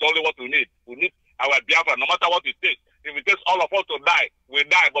Biafra. That is only what we need. We need our Biafra, no matter what it takes. If it takes all of us to die, we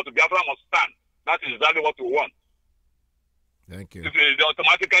die, but the Biafra must stand. That is exactly what we want. Thank you. This is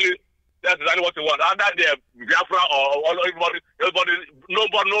automatically, that's exactly what we want. Either the Biafra or everybody, no,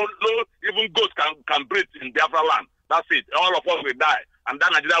 even ghosts can breathe in Biafra land. That's it. All of us will die, and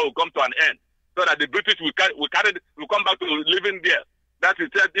then Nigeria will come to an end. So that the British will come back to living there. That is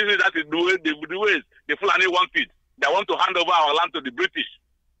the ways the Fulani want it. They want to hand over our land to the British.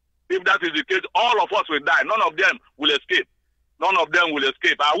 If that is the case, all of us will die. None of them will escape. None of them will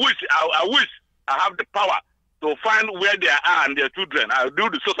escape. I wish I have the power to find where they are and their children. I'll do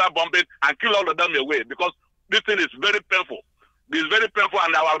the social bombing and kill all of them away, because this thing is very painful. It's very painful,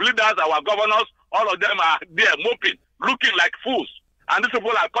 and our leaders, our governors, all of them are there moping, looking like fools. And these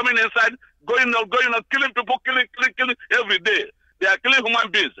people are coming inside, going on, killing people, killing every day. They are killing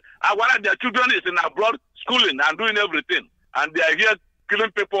human beings. And one of their children is in abroad schooling and doing everything. And they are here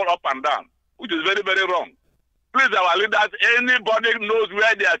killing people up and down, which is very, very wrong. Please, our leaders, anybody knows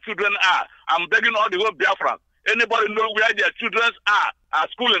where their children are. I'm begging all the whole Biafrans. Anybody knows where their children are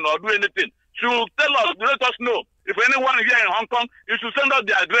schooling or doing anything, should tell us, let us know. If anyone here in Hong Kong, you should send us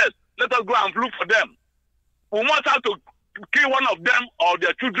their address. Let us go and look for them. We must have to kill one of them or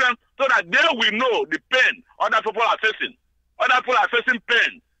their children so that they will know the pain other people are facing. Other people are facing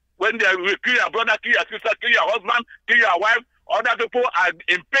pain when they will kill your brother, kill your sister, kill your husband, kill your wife. Other people are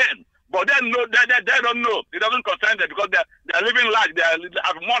in pain. But they don't know. It doesn't concern them because they are living large. They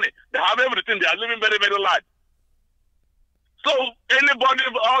have money. They have everything. They are living very, very large. So anybody,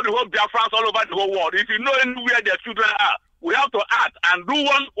 all the whole Biafrans all over the whole world, if you know anywhere their children are, we have to act and do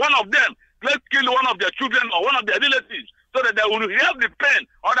one of them. Let's kill one of their children or one of their relatives so that they will have the pain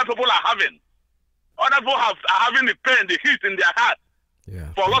other people are having. Other people are having the pain, the heat in their heart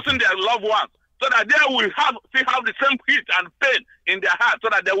for losing their loved ones, so that they will have the same heat and pain in their heart, so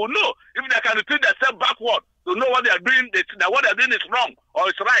that they will know if they can retreat themselves backward to know what they are doing, that what they are doing is wrong or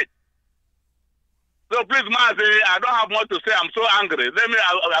is right. So please, Mazi, I don't have much to say. I'm so angry.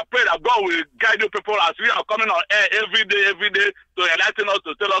 I pray that God will guide you people as we are coming on air every day to enlighten us,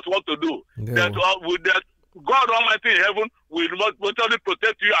 to tell us what to do. That God Almighty in heaven will totally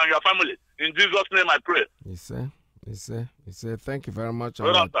protect you and your family. In Jesus' name I pray. Yes, sir. Thank you very much.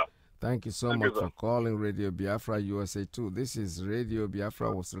 Thank you so much for calling Radio Biafra USA 2. This is Radio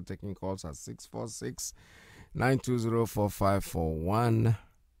Biafra. We're still taking calls at 646-920-4541.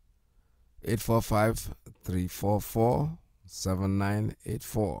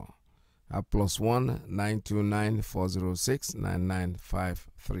 845-344-7984. +1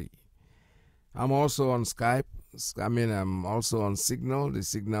 929-406-9953. I'm also on Skype. I'm also on Signal. The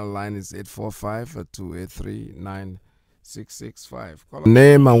Signal line is 845-283-9665.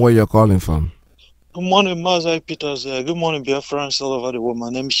 Name and where you're calling from. Good morning, Mazi Iyke. Good morning, Biafrans all over the world.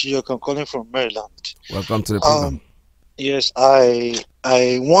 My name is Iyke. I'm calling from Maryland. Welcome to the program. Yes, I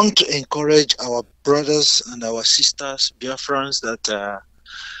want to encourage our brothers and our sisters, Biafrans, that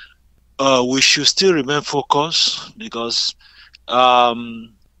we should still remain focused, because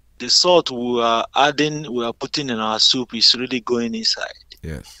the salt we are putting in our soup is really going inside.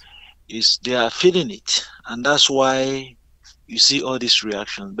 Yes. They are feeling it, and that's why you see all this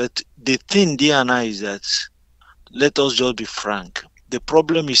reaction. But the thing there now is that, let us just be frank, the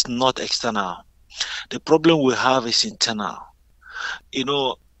problem is not external. The problem we have is internal.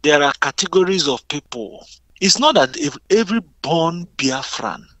 There are categories of people. It's not that if every born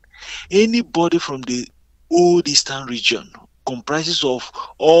Biafran, anybody from the old Eastern region, comprises of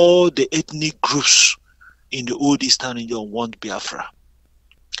all the ethnic groups in the old Eastern region want Biafra.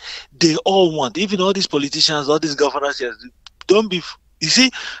 They all want, even all these politicians, all these governors, you see,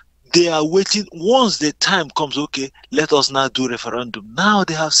 they are waiting. Once the time comes, okay, let us now do referendum. Now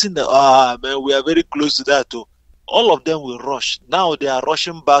they have seen that, man, we are very close to that too. All of them will rush. Now they are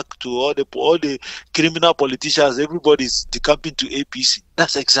rushing back to all the criminal politicians. Everybody's decamping to APC.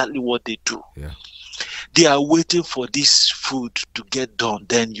 That's exactly what they do. Yeah. They are waiting for this food to get done.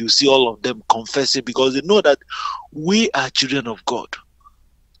 Then you see all of them confessing, because they know that we are children of God.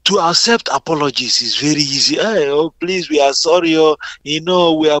 To accept apologies is very easy. Hey, please, we are sorry. We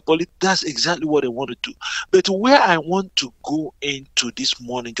are that's exactly what they want to do. But where I want to go into this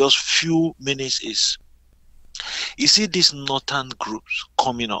morning, just few minutes, is, you see these northern groups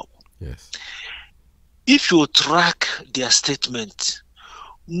coming up. Yes. If you track their statement,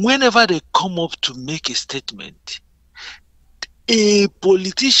 whenever they come up to make a statement, a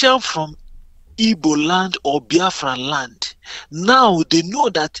politician from Igbo land or Biafra land, now they know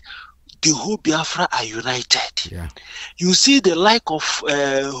that the whole Biafra are united. Yeah. You see the like of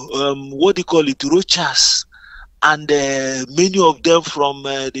Rochas, and many of them from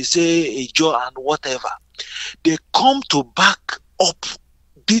they say Ejo and whatever. They come to back up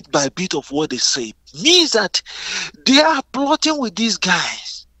bit by bit of what they say. Means that they are plotting with these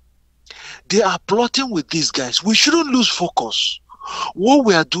guys. We shouldn't lose focus. What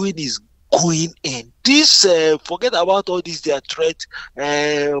we are doing is going in. This, forget about all these, their threat,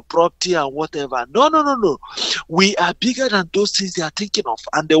 property and whatever. No. We are bigger than those things they are thinking of.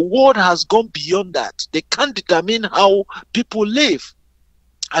 And the world has gone beyond that. They can't determine how people live.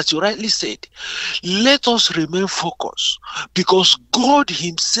 As you rightly said, let us remain focused because God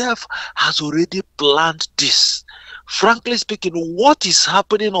himself has already planned this. Frankly speaking, what is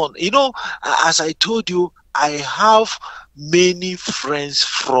happening on, as I told you, I have many friends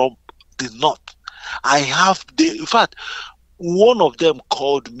from the north. In fact, one of them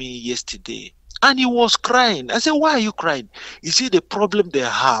called me yesterday and he was crying. I said, why are you crying? You see, the problem they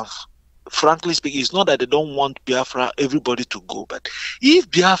have, frankly speaking, it's not that they don't want Biafra, everybody to go, but if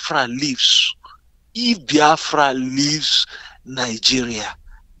Biafra leaves Nigeria,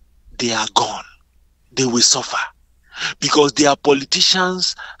 they are gone. They will suffer because their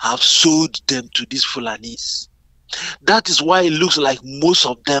politicians have sold them to these Fulanis. That is why it looks like most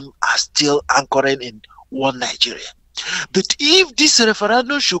of them are still anchoring in one Nigeria. But if this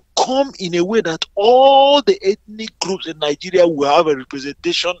referendum should come in a way that all the ethnic groups in Nigeria will have a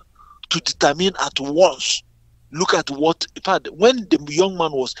representation to determine at once, look at what, in fact, when the young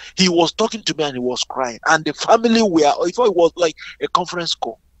man was talking to me and he was crying, and the family it was like a conference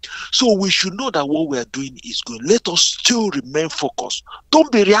call. So we should know that what we are doing is good. Let us still remain focused. Don't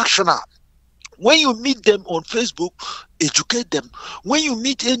be reactionary. When you meet them on Facebook, educate them. When you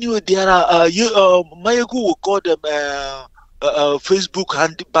meet any, there are Mayagu will call them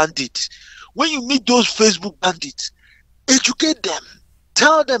Facebook bandits. When you meet those Facebook bandits, educate them.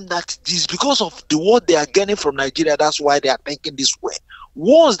 Tell them that it is because of the what they are getting from Nigeria. That's why they are thinking this way.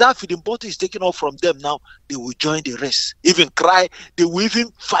 Once that feeding bottle is taken off from them, now they will join the rest. Even cry, they will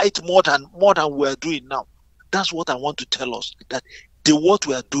even fight more than we are doing now. That's what I want to tell us, that what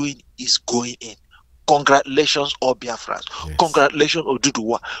we are doing is going in. Congratulations, all Biafrans. Yes. Congratulations,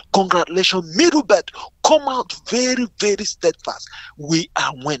 Oduduwa. Congratulations, Middlebelt. Come out very, very steadfast. We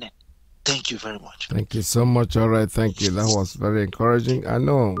are winning. Thank you very much. Thank you so much. All right, thank you. That was very encouraging. I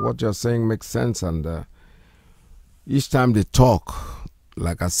know what you're saying makes sense, and each time they talk,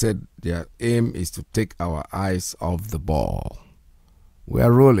 like I said, their aim is to take our eyes off the ball. We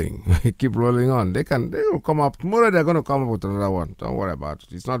are rolling. We keep rolling on. They will come up. Tomorrow they're going to come up with another one. Don't worry about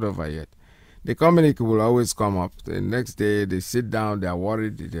it. It's not over yet. The community will always come up. The next day they sit down, they are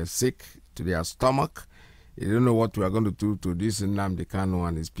worried, they're sick to their stomach. They don't know what we are going to do to this NNAMDI Kanu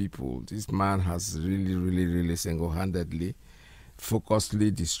and his people. This man has really single-handedly,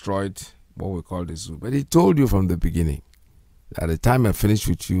 focusedly destroyed what we call the zoo. But he told you from the beginning that the time I finish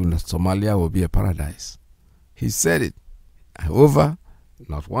with you, Somalia will be a paradise. He said it. Over,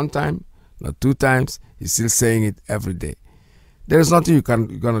 not one time, not two times. He's still saying it every day. There is nothing you're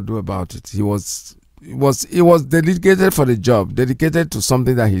gonna do about it. He was dedicated for the job, dedicated to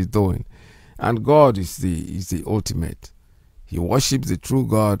something that he's doing, and God is the ultimate. He worships the true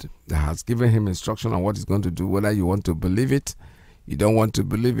God that has given him instruction on what he's going to do. Whether you want to believe it, you don't want to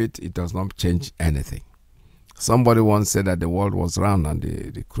believe it, it does not change anything. Somebody once said that the world was round and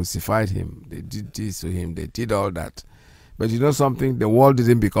they crucified him. They did this to him. They did all that. But you know something? The world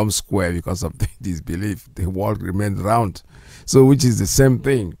didn't become square because of this belief. The world remained round. So which is the same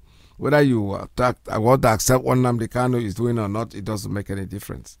thing. Whether you want to accept what NNAMDI Kanu is doing or not, it doesn't make any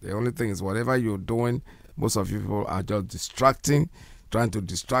difference. The only thing is whatever you're doing, most of you people are just distracting, trying to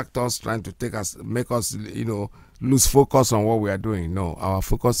distract us, trying to make us, lose focus on what we are doing. No, our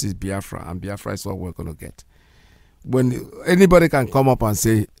focus is Biafra, and Biafra is what we're going to get. When anybody can come up and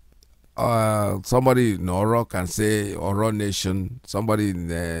say, somebody in Oro can say Oro Nation, somebody in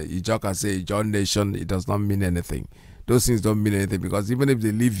Ijo can say Ijo Nation, it does not mean anything. Those things don't mean anything, because even if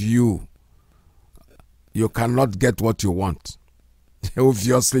they leave you, you cannot get what you want.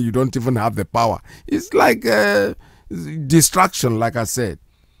 Obviously, you don't even have the power. It's like distraction, like I said.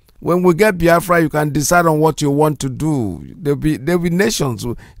 When we get Biafra, you can decide on what you want to do. There'll be nations.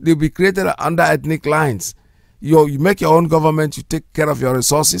 They'll be created under ethnic lines. You make your own government. You take care of your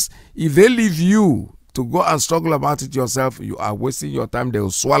resources. If they leave you to go and struggle about it yourself, you are wasting your time. They will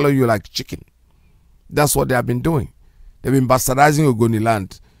swallow you like chicken. That's what they have been doing. They've been bastardizing Ogoni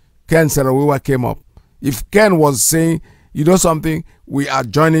land. Ken Sarawiwa came up. If Ken was saying, you know something, we are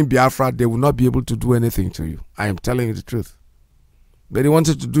joining Biafra, they will not be able to do anything to you. I am telling you the truth. But they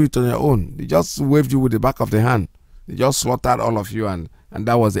wanted to do it on their own. They just waved you with the back of the hand. They just slaughtered all of you, and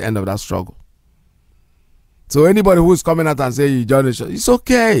that was the end of that struggle. So anybody who is coming out and saying you join the show, it's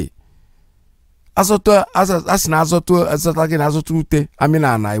okay.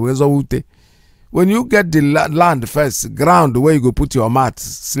 When you get the land first, ground where you go put your mat,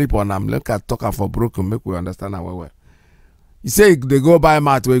 sleep on them, look at talking for broken, make we understand how well. You say they go buy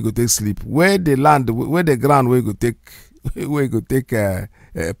mat where you go take sleep. Where the land, where the ground where you go take, where you go take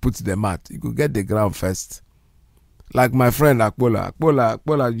put the mat. You go get the ground first. Like my friend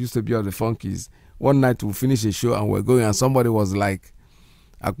Akbola used to be on the Funkies. One night we finished a show and we're going, and somebody was like,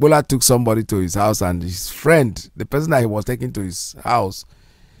 Akbola took somebody to his house, and his friend, the person that he was taking to his house,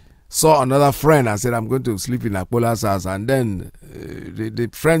 saw another friend and said, I'm going to sleep in Akbola's house. And then the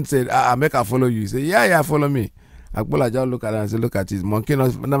friend said, I make her follow you. He said, yeah, follow me. Akbola just look at her and said, look at his monkey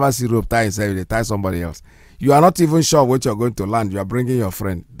never see rope tie himself, they tie somebody else. You are not even sure what you're going to land. You are bringing your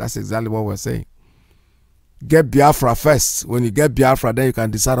friend. That's exactly what we're saying. Get Biafra first. When you get Biafra, then you can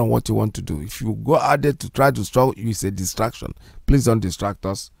decide on what you want to do. If you go out there to try to struggle, it's a distraction. Please don't distract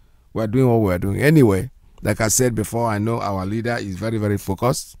us. We're doing what we're doing. Anyway, like I said before, I know our leader is very, very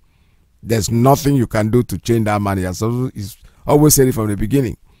focused. There's nothing you can do to change that man. He's always said it from the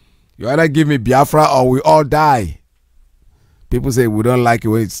beginning. You either give me Biafra or we all die. People say we don't like it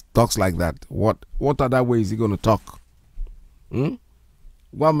when it talks like that. What other way is he going to talk?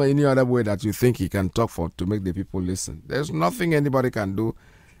 What any other way that you think he can talk for to make the people listen? There's nothing anybody can do.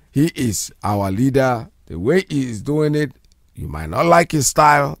 He is our leader. The way he is doing it, you might not like his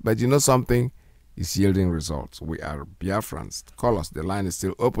style, but you know something? It's yielding results. We are Biafrans. Call us. The line is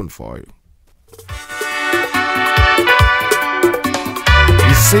still open for you.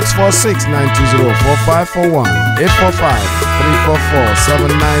 It's 646-920-4541,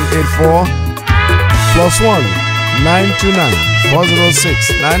 845-344-7984, +1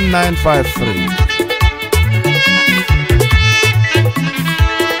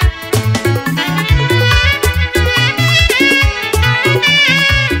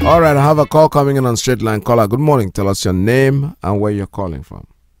 All right, I have a call coming in on straight line. Caller, good morning. Tell us your name and where you're calling from.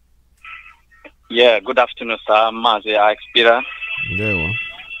 Yeah, good afternoon, sir. Mazi Iyke. There you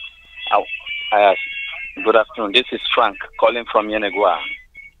are. Good afternoon. This is Frank calling from Yenegua.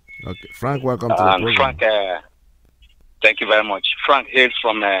 Okay, Frank, welcome to the program. Frank, thank you very much. Frank hails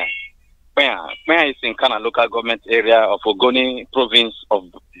from Kenya is in Kanu local government area of Ogoni province of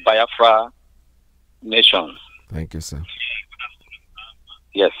Biafra nation. Thank you, sir.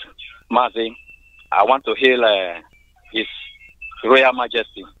 Yes, Mazi, I want to hail His Royal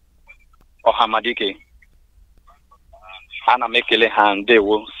Majesty Ohamadike. Ana mekele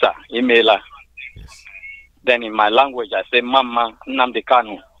handewo sa imela. Then in my language I say Mama NNAMDI'S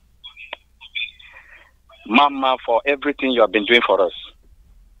Kanu. Mama, for everything you have been doing for us.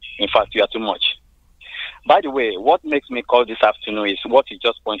 In fact, you are too much. By the way, what makes me call this afternoon is what you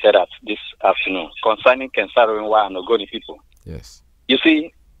just pointed at this afternoon concerning Kensaro and Ogoni people. Yes. You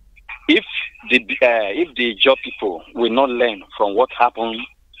see, if the Job people will not learn from what happened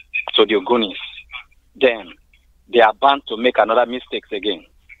to the Ogonis, then they are bound to make another mistakes again.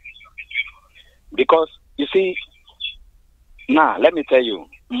 Because, you see, now, let me tell you,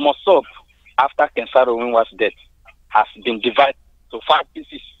 Mosob, after Kensaro Winwa's death, has been divided to 5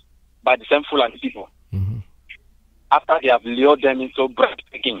 pieces by the same Fulani people. After they have lured them into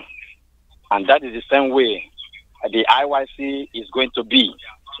breathtaking. And that is the same way the IYC is going to be.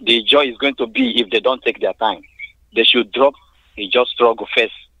 The joy is going to be if they don't take their time. They should drop the just struggle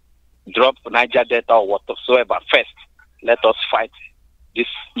first. Drop Niger Delta or whatsoever first. Let us fight these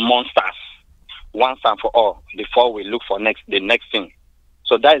monsters once and for all before we look for the next thing.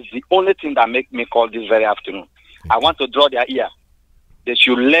 So that is the only thing that makes me call this very afternoon. I want to draw their ear. They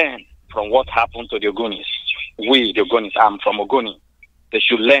should learn from what happened to the Ogonis. We, the Ogonis, I'm from Ogoni. They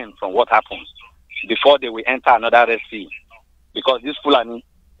should learn from what happened before they will enter another Red Sea. Because these Fulani,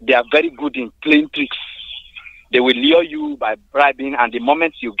 they are very good in playing tricks. They will lure you by bribing, and the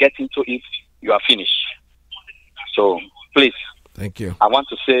moment you get into it, you are finished. So, please. Thank you. I want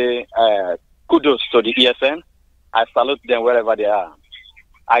to say kudos to the ESN. I salute them wherever they are.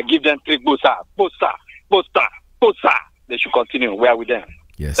 I give them 3 bosa. They should continue. We are with them.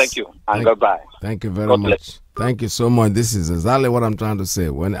 Yes. Thank you, and goodbye. Thank you very much. Thank you so much. This is exactly what I'm trying to say.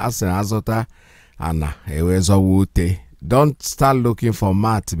 When Asen Azota, Anna, don't start looking for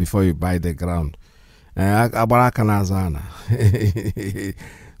mat before you buy the ground.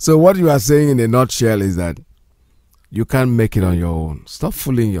 So what you are saying in a nutshell is that you can't make it on your own. Stop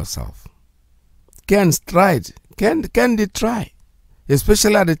fooling yourself. Ken tried. Ken did try.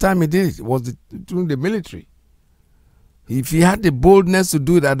 Especially at the time he did it. It was during the military. If he had the boldness to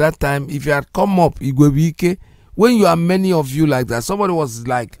do it at that time, if he had come up, Iyke, when you are many of you like that, somebody was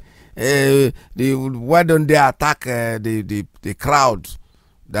like, why don't they attack the crowd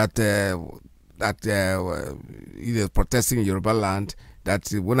that is protesting in Yoruba land,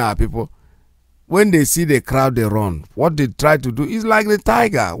 that when our people, when they see the crowd, they run. What they try to do is like the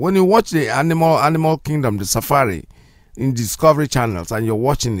tiger. When you watch the animal kingdom, the safari, in Discovery channels and you're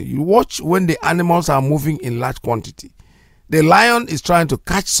watching it, you watch when the animals are moving in large quantity. The lion is trying to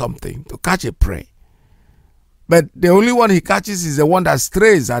catch something, to catch a prey. But the only one he catches is the one that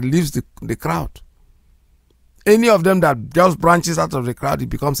strays and leaves the crowd. Any of them that just branches out of the crowd, it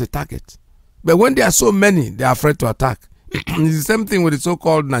becomes a target. But when there are so many, they are afraid to attack. It's the same thing with the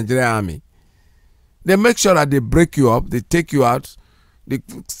so-called Nigerian army. They make sure that they break you up, they take you out. The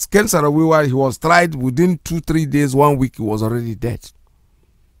Ken Saro-Wiwa, he was tried within 2-3 days, 1 week, he was already dead.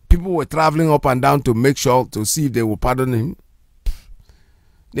 People were traveling up and down to make sure, to see if they will pardon him.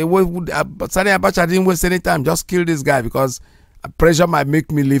 They would, Sani Abacha didn't waste any time, just kill this guy because pressure might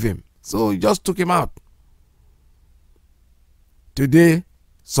make me leave him. So he just took him out. Today,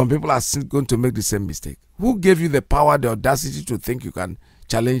 some people are still going to make the same mistake. Who gave you the power, the audacity to think you can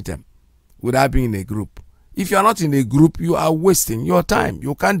challenge them without being in a group? If you are not in a group, you are wasting your time.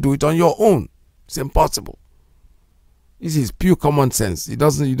 You can't do it on your own. It's impossible. This is pure common sense. You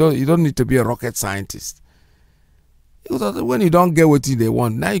don't need to be a rocket scientist. When you don't get what they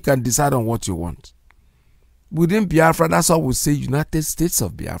want, now you can decide on what you want. Within Biafra, that's all we say, United States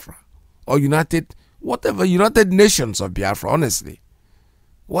of Biafra. Or United Nations of Biafra, honestly.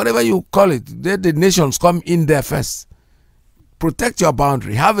 Whatever you call it, the nations come in there first. Protect your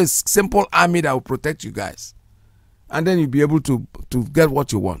boundary. Have a simple army that will protect you guys. And then you'll be able to get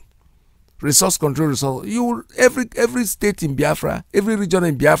what you want. Resource control, every state in Biafra, every region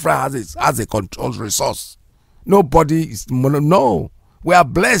in Biafra has a controlled resource. Nobody is no. We are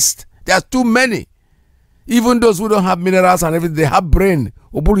blessed. There are too many. Even those who don't have minerals and everything, they have brain.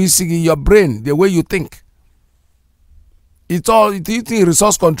 Your brain, the way you think. It's all, you think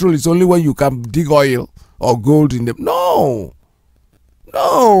resource control is only when you can dig oil or gold in them. No.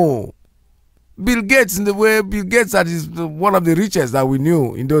 No. Bill Gates, in the way Bill Gates, that is one of the richest that we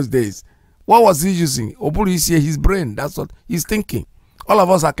knew in those days. What was he using? His brain. That's what he's thinking. All of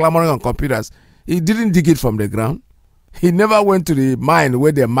us are clamoring on computers. He didn't dig it from the ground. He never went to the mine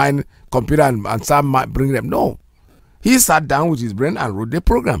where they mine computer and start bring them. No. He sat down with his brain and wrote the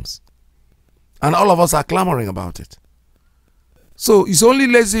programs. And all of us are clamoring about it. So it's only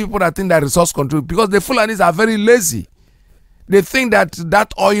lazy people that think that resource control, because the Fulanis are very lazy. They think that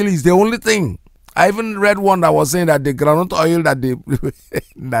that oil is the only thing. I even read one that was saying that the groundnut oil that they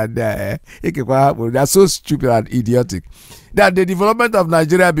are so stupid and idiotic. That the development of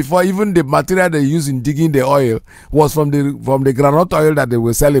Nigeria before even the material they use in digging the oil was from the groundnut oil that they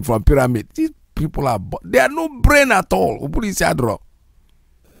were selling from pyramid. These people they are no brain at all.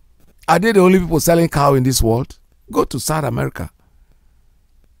 Are they the only people selling cow in this world? Go to South America.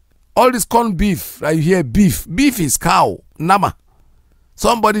 All this corned beef that you hear, beef is cow, nama.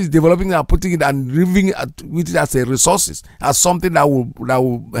 Somebody is developing it and putting it and living with it as a resources, as something that will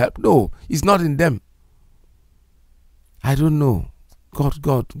help. No, it's not in them. I don't know.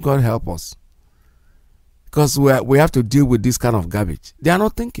 God help us. Because we have to deal with this kind of garbage. They are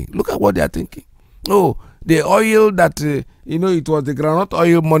not thinking. Look at what they are thinking. Oh, the oil that, it was the groundnut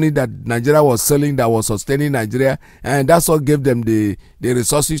oil money that Nigeria was selling that was sustaining Nigeria. And that's what gave them the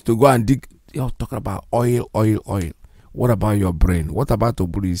resources to go and dig. You're talking about oil. What about your brain? What about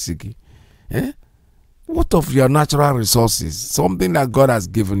Oburu Isigi? What of your natural resources? Something that God has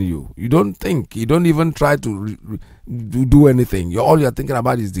given you. You don't think. You don't even try to do anything. All you're thinking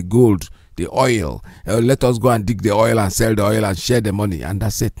about is the gold, the oil. Let us go and dig the oil and sell the oil and share the money. And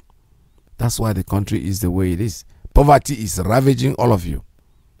that's it. That's why the country is the way it is. Poverty is ravaging all of you.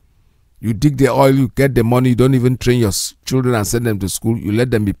 You dig the oil, you get the money. You don't even train your children and send them to school. You let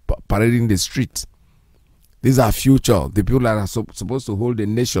them be parading the streets. These are future. The people that are supposed to hold the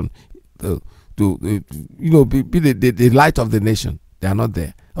nation, be the light of the nation. They are not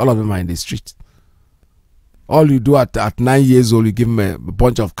there. All of them are in the street. All you do at 9 years old, you give him a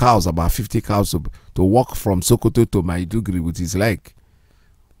bunch of cows, about 50 cows, to walk from Sokoto to Maiduguri with his leg.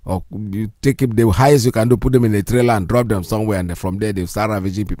 Or you take him the highest you can do, put them in a trailer and drop them somewhere, and from there they start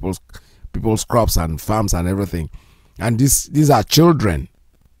ravaging people's crops and farms and everything. And these are children.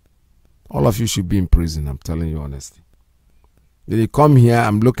 All of you should be in prison, I'm telling you honestly. Then you come here,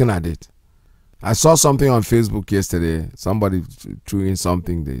 I'm looking at it. I saw something on Facebook yesterday. Somebody threw in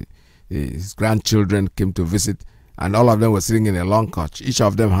something. His grandchildren came to visit, and all of them were sitting in a long couch. Each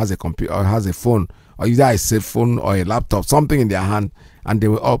of them has a computer or has a phone, or either a cell phone or a laptop, something in their hand, and they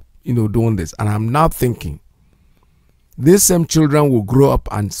were up, doing this. And I'm now thinking, these same children will grow up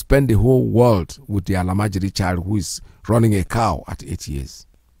and spend the whole world with the Alamajiri child who is running a cow at 8 years,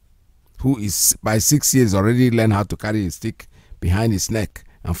 who is by 6 years already learned how to carry a stick behind his neck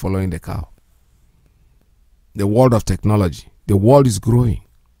and following the cow. The world of technology, the world is growing,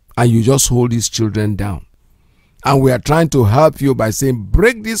 and you just hold these children down. And we are trying to help you by saying,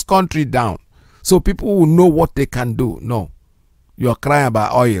 break this country down so people will know what they can do. No. You're crying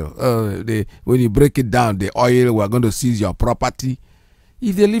about oil. When you break it down, the oil, we're going to seize your property.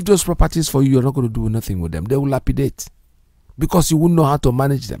 If they leave those properties for you, you're not going to do nothing with them. They will lapidate because you won't know how to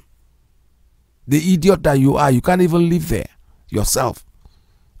manage them. The idiot that you are, you can't even live there yourself.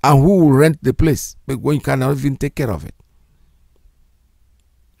 And who will rent the place when you cannot even take care of it?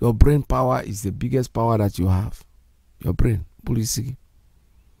 Your brain power is the biggest power that you have. Your brain.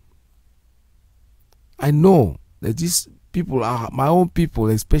 I know that these people are my own people,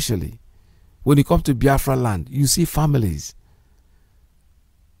 especially when it comes to Biafra land. You see families.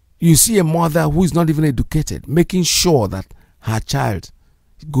 You see a mother who is not even educated, making sure that her child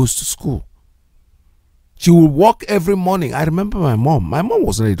goes to school. She will walk every morning. I remember my mom. My mom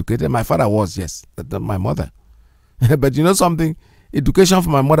wasn't educated. My father was, yes. But my mother. But you know something? Education for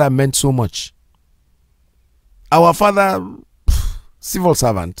my mother meant so much. Our father, civil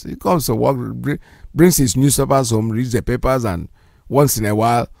servant, he comes to work, brings his newspapers home, reads the papers, and once in a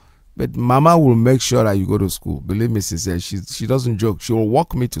while. But Mama will make sure that you go to school. Believe me, she doesn't joke. She will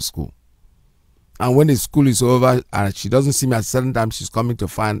walk me to school. And when the school is over and she doesn't see me at a certain time, she's coming to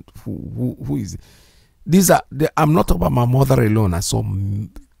find who is it. I'm not talking about my mother alone. I saw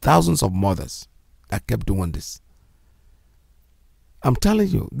thousands of mothers that kept doing this. I'm telling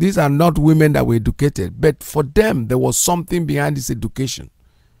you, these are not women that were educated, but for them, there was something behind this education.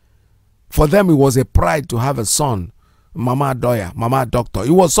 For them, it was a pride to have a son, Mama Doya, Mama Doctor.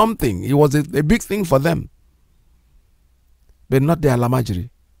 It was something. It was a big thing for them. But not the Alamajiri.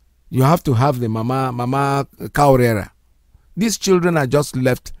 You have to have the Mama Kaurera. These children are just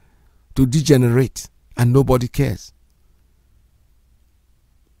left to degenerate. And nobody cares.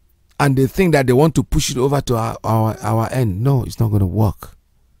 And they think that they want to push it over to our end. No, it's not going to work.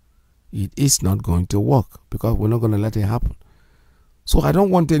 It is not going to work because we're not going to let it happen. So I don't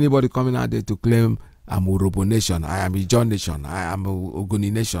want anybody coming out there to claim I'm a Urobo nation, I am a John nation, I am a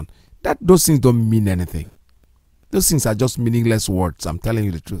Ogoni nation. Those things don't mean anything. Those things are just meaningless words. I'm telling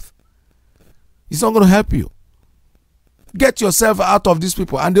you the truth. It's not going to help you. Get yourself out of these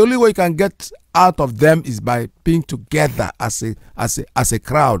people, and the only way you can get out of them is by being together as a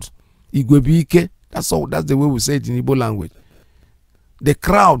crowd. Ike, that's all. That's the way we say it in Igbo language. The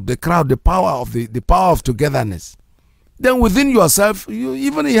crowd, the power of the power of togetherness. Then within yourself,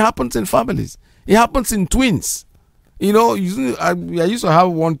 even it happens in families. It happens in twins. You know, I used to have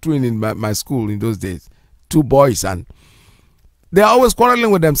one twin in my school in those days, 2 boys, and they're always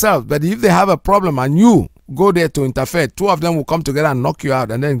quarreling with themselves. But if they have a problem and you go there to interfere, 2 of them will come together and knock you out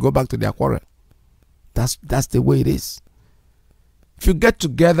and then go back to their quarrel. That's the way it is. If you get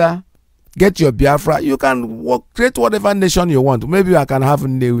together, get your Biafra, you can create whatever nation you want. Maybe I can have a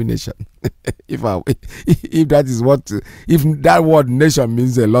new nation. if that is if that word nation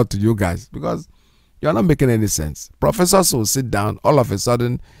means a lot to you guys, because you're not making any sense. Professors will sit down, all of a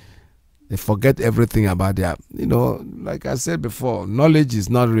sudden they forget everything about their, like I said before, knowledge is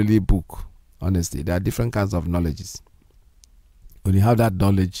not really a book. Honestly, there are different kinds of knowledges. When you have that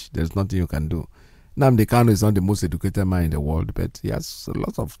knowledge, there's nothing you can do. Kanu is not the most educated man in the world, but he has a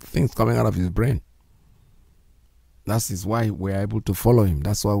lot of things coming out of his brain. That is why we're able to follow him.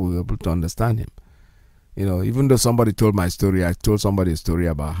 That's why we're able to understand him. Even though somebody told my story, I told somebody a story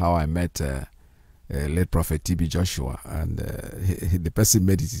about how I met late Prophet TB Joshua, and the person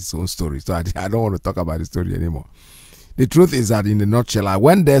made it his own story. So I don't want to talk about the story anymore. The truth is that in a nutshell, I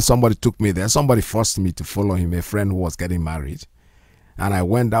went there, somebody took me there, somebody forced me to follow him, a friend who was getting married. And I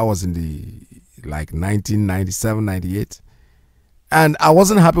went, that was in the 1997, 98. And I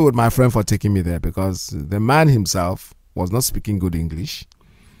wasn't happy with my friend for taking me there because the man himself was not speaking good English.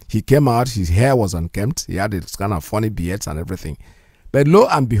 He came out, his hair was unkempt, he had this kind of funny beards and everything. But lo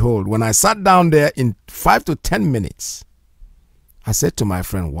and behold, when I sat down there in 5 to 10 minutes, I said to my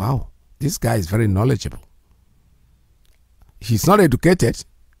friend, wow, this guy is very knowledgeable. He's not educated.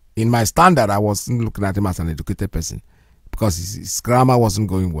 In my standard, I wasn't looking at him as an educated person because his grammar wasn't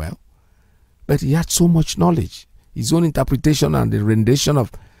going well. But he had so much knowledge. His own interpretation and the rendition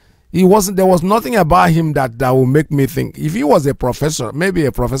of... there was nothing about him that would make me think. If he was a professor, maybe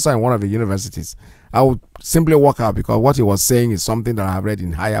a professor in one of the universities, I would simply walk out because what he was saying is something that I have read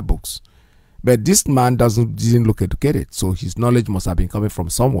in higher books. But this man didn't look educated. So his knowledge must have been coming from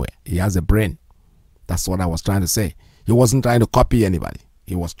somewhere. He has a brain. That's what I was trying to say. He wasn't trying to copy anybody.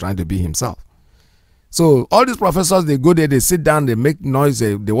 He was trying to be himself. So all these professors, they go there, they sit down, they make noise,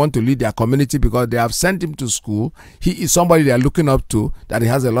 they want to lead their community because they have sent him to school. He is somebody they are looking up to, that he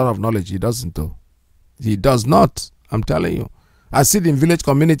has a lot of knowledge. He doesn't though. He does not. I'm telling you. I sit in village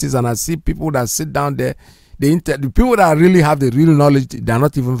communities and I see people that sit down there. The people that really have the real knowledge, they're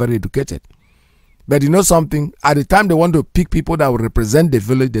not even very educated. But you know something? At the time they want to pick people that will represent the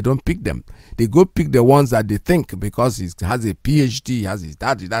village, they don't pick them. They go pick the ones that they think because he has a PhD, he has his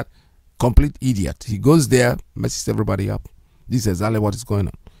that. Complete idiot. He goes there, messes everybody up. This is exactly what is going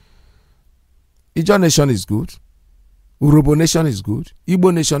on. Ijaw nation is good. Urobo nation is good.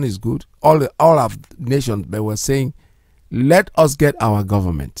 Igbo nation is good. All of nations, they were saying, let us get our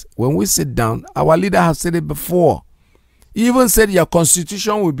government. When we sit down, our leader has said it before. He even said your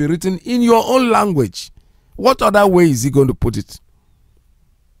constitution will be written in your own language. What other way is he going to put it?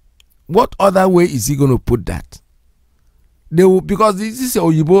 What other way is he going to put that? They will, because this is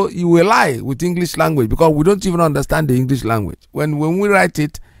Oyibo, you will lie with English language because we don't even understand the English language. When we write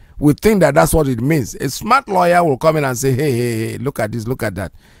it, we think that that's what it means. A smart lawyer will come in and say, hey, look at this, look at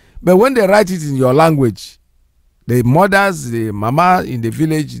that. But when they write it in your language, the mothers, the mama in the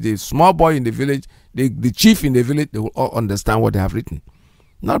village, the small boy in the village, the chief in the village, they will all understand what they have written.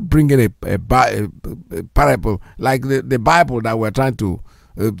 Not bringing a parable like the Bible that we're trying to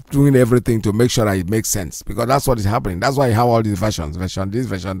doing everything to make sure that it makes sense, because that's what is happening. That's why you have all these versions, this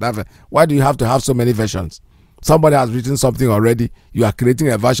version, that. Why do you have to have so many versions? Somebody has written something already. You are creating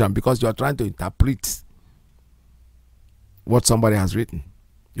a version because you are trying to interpret what somebody has written.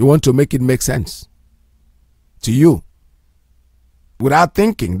 You want to make it make sense to you without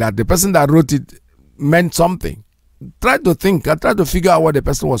thinking that the person that wrote it meant something. Try to think and try to figure out what the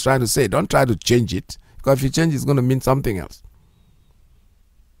person was trying to say. Don't try to change it, because if you change it, it's going to mean something else.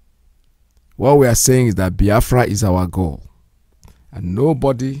 What we are saying is that Biafra is our goal. And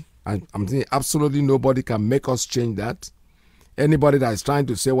nobody, I'm saying absolutely nobody can make us change that. Anybody that is trying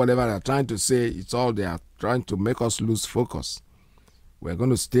to say whatever they're trying to say, it's all they are trying to make us lose focus. We're going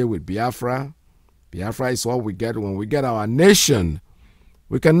to stay with Biafra. Biafra is what we get when we get our nation.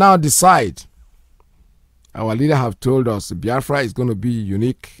 We can now decide. Our leader have told us Biafra is going to be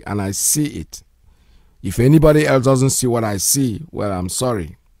unique, and I see it. If anybody else doesn't see what I see, well, I'm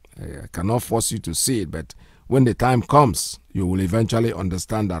sorry. I cannot force you to see it, but when the time comes, you will eventually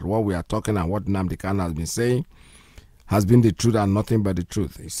understand that what we are talking and what Nnamdi Kanu has been saying has been the truth and nothing but the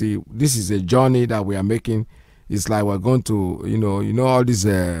truth. You see, this is a journey that we are making. It's like we're going to, you know all these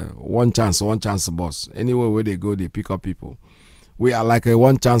one chance bus. Anywhere where they go, they pick up people. We are like a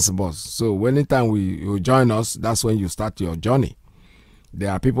one chance bus. So anytime you join us, that's when you start your journey. There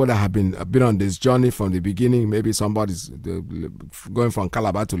are people that have been on this journey from the beginning. Maybe somebody's going from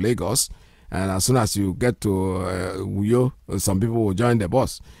Calabar to Lagos, and as soon as you get to Uyo, some people will join the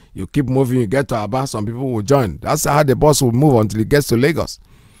bus. You keep moving, you get to Aba, some people will join. That's how the bus will move until it gets to Lagos.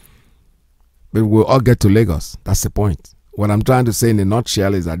 But we'll all get to Lagos. That's the point. What I'm trying to say in a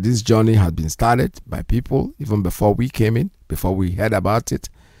nutshell is that this journey has been started by people even before we came in, before we heard about it.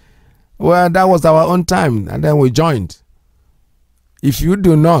 Well, that was our own time, and then we joined. If you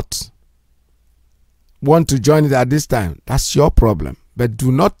do not want to join it at this time, that's your problem. But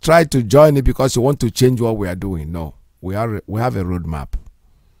do not try to join it because you want to change what we are doing. No, we have a roadmap.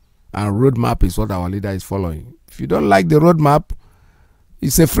 And roadmap is what our leader is following. If you don't like the roadmap,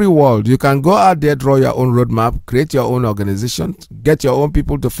 it's a free world. You can go out there, draw your own roadmap, create your own organization, get your own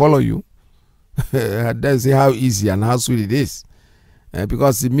people to follow you. That's how easy and how sweet it is.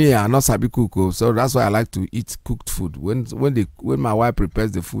 Because me, I'm not sabi cook, so that's why I like to eat cooked food. When my wife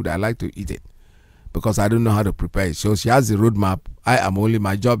prepares the food, I like to eat it because I don't know how to prepare it. So she has the roadmap.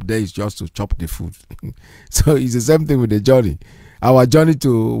 My job there is just to chop the food. So it's the same thing with the journey. Our journey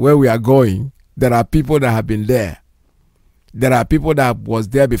to where we are going, there are people that have been there. There are people that was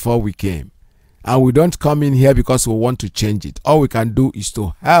there before we came. And we don't come in here because we want to change it. All we can do is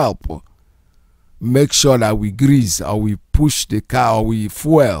to help make sure that we grease or we push the car or we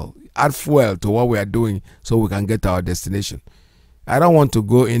add fuel to what we are doing so we can get to our destination. I don't want to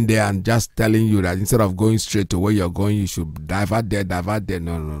go in there and just telling you that instead of going straight to where you're going, you should divert there.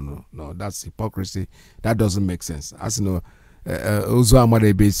 No, that's hypocrisy. That doesn't make sense. As you know,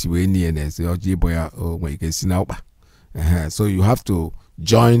 so you have to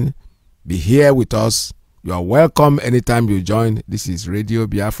join, be here with us. You are welcome anytime you join. This is Radio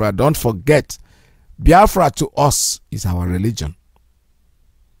Biafra. Don't forget, Biafra to us is our religion.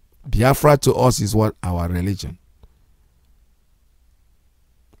 Biafra to us is what? Our religion.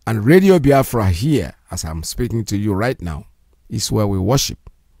 And Radio Biafra here, as I'm speaking to you right now, is where we worship.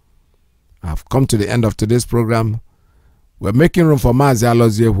 I've come to the end of today's program. We're making room for Mazi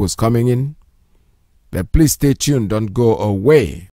Iyke, who's coming in. But please stay tuned. Don't go away.